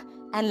 down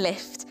and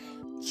lift.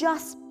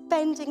 Just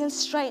bending and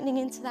straightening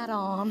into that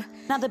arm.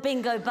 Another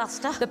bingo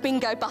buster. The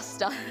bingo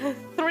buster.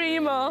 3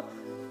 more.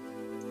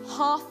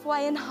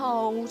 Halfway and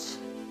hold.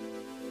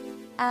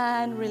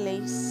 And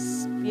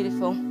release.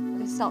 Beautiful. We're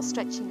gonna start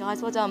stretching,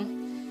 guys. Well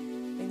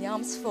done. Bring the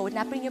arms forward.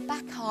 Now bring your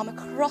back arm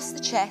across the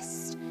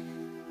chest.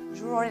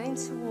 Draw it in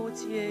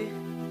towards you.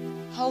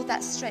 Hold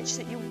that stretch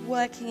that you're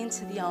working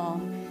into the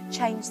arm.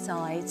 Change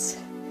sides.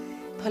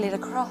 Pull it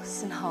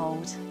across and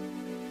hold.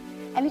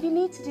 And if you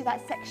need to do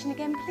that section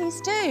again,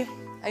 please do.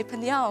 Open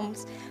the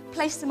arms,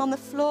 place them on the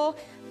floor,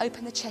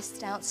 open the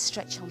chest out,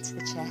 stretch onto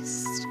the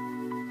chest.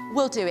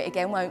 We'll do it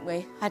again, won't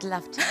we? I'd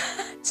love to.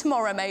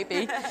 Tomorrow,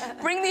 maybe.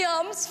 Bring the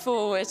arms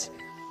forward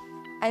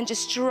and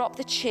just drop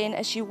the chin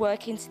as you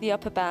work into the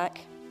upper back.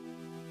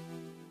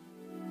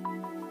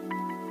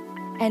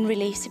 And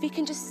release. If you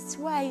can just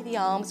sway the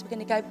arms, we're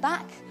going to go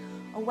back,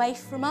 away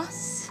from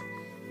us,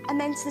 and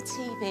then to the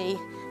TV.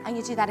 And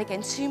you do that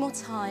again 2 more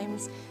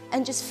times,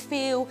 and just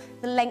feel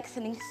the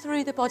lengthening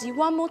through the body.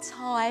 1 more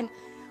time.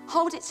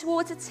 Hold it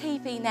towards the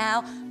TV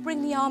now.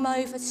 Bring the arm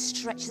over,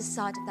 stretch the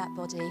side of that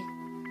body.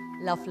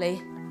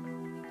 Lovely.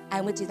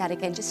 And we'll do that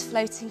again, just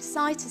floating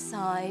side to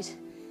side.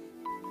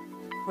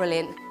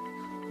 Brilliant.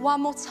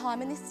 1 more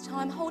time, and this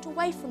time hold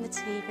away from the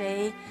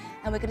TV,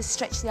 and we're going to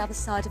stretch the other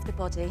side of the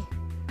body.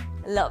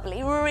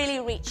 Lovely. Really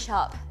reach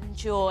up,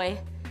 enjoy,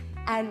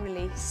 and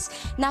release.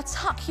 Now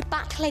tuck your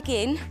back leg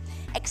in,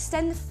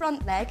 extend the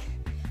front leg,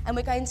 and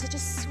we're going to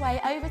just sway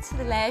over to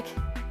the leg,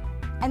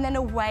 and then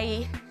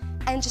away,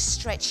 and just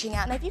stretching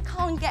out. Now, if you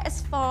can't get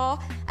as far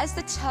as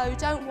the toe,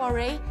 don't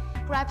worry.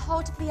 Grab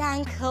hold of the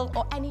ankle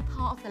or any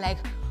part of the leg.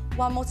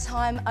 1 more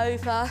time,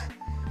 over,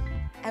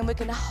 and we're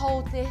going to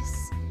hold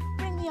this.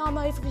 Bring the arm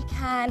over if you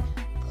can.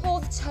 Pull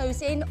the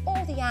toes in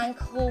or the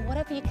ankle,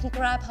 whatever you can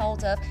grab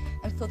hold of,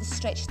 and feel the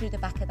stretch through the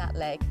back of that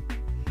leg.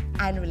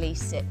 And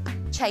release it.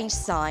 Change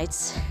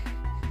sides.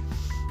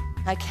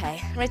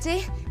 Okay,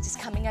 ready? Just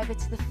coming over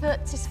to the foot,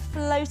 just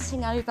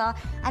floating over,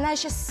 and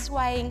as you're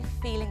swaying,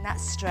 feeling that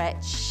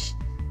stretch.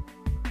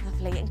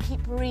 Lovely, and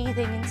keep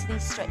breathing into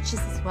these stretches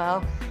as well.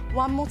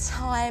 1 more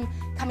time,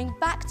 coming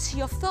back to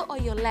your foot or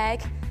your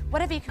leg,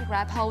 whatever you can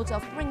grab hold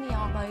of, bring the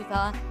arm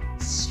over,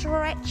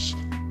 stretch,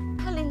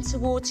 pull in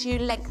towards you,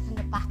 lengthen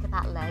the back of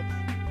that leg.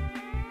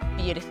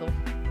 Beautiful.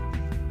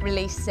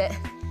 Release it.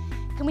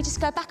 Can we just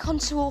go back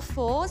onto all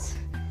fours?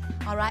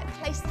 All right,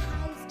 place the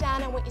hands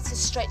down. I want you to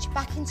stretch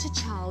back into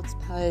child's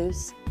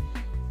pose.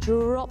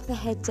 Drop the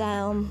head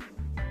down.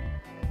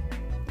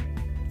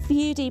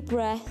 Few deep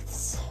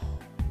breaths.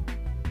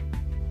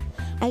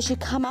 As you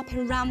come up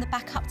and round the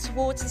back up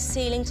towards the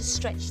ceiling to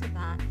stretch the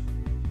back.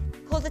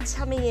 Pull the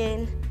tummy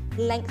in,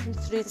 lengthen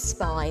through the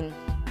spine.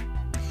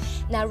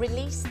 Now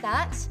release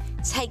that.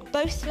 Take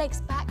both legs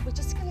back. We're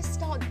just going to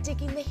start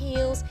digging the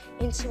heels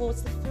in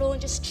towards the floor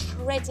and just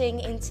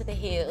treading into the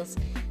heels.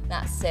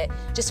 That's it.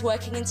 Just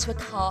working into a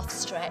calf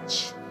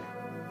stretch.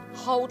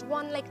 Hold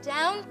one leg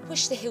down,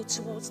 push the heel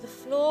towards the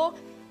floor,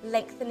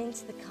 lengthen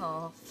into the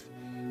calf.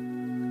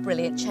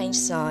 Brilliant. Change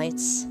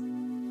sides.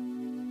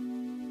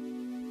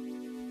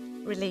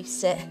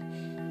 Release it.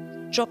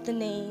 Drop the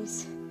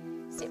knees.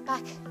 Sit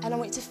back, and I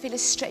want you to feel a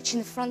stretch in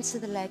the front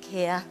of the leg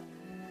here.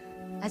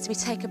 As we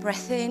take a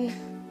breath in,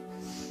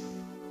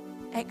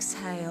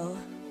 exhale.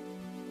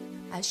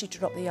 As you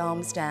drop the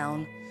arms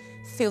down,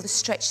 feel the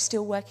stretch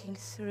still working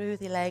through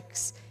the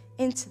legs,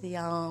 into the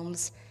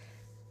arms.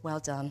 Well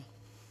done.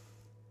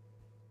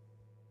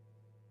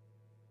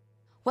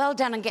 Well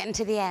done on getting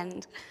to the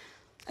end.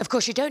 Of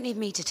course, you don't need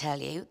me to tell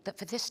you that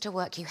for this to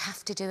work, you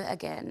have to do it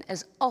again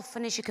as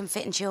often as you can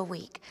fit into your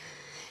week.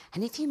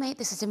 And if you make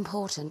this as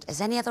important as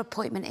any other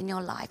appointment in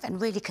your life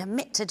and really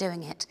commit to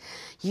doing it,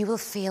 you will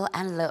feel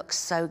and look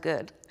so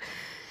good.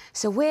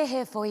 So we're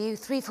here for you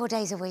 3-4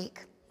 days a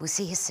week. We'll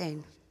see you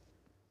soon.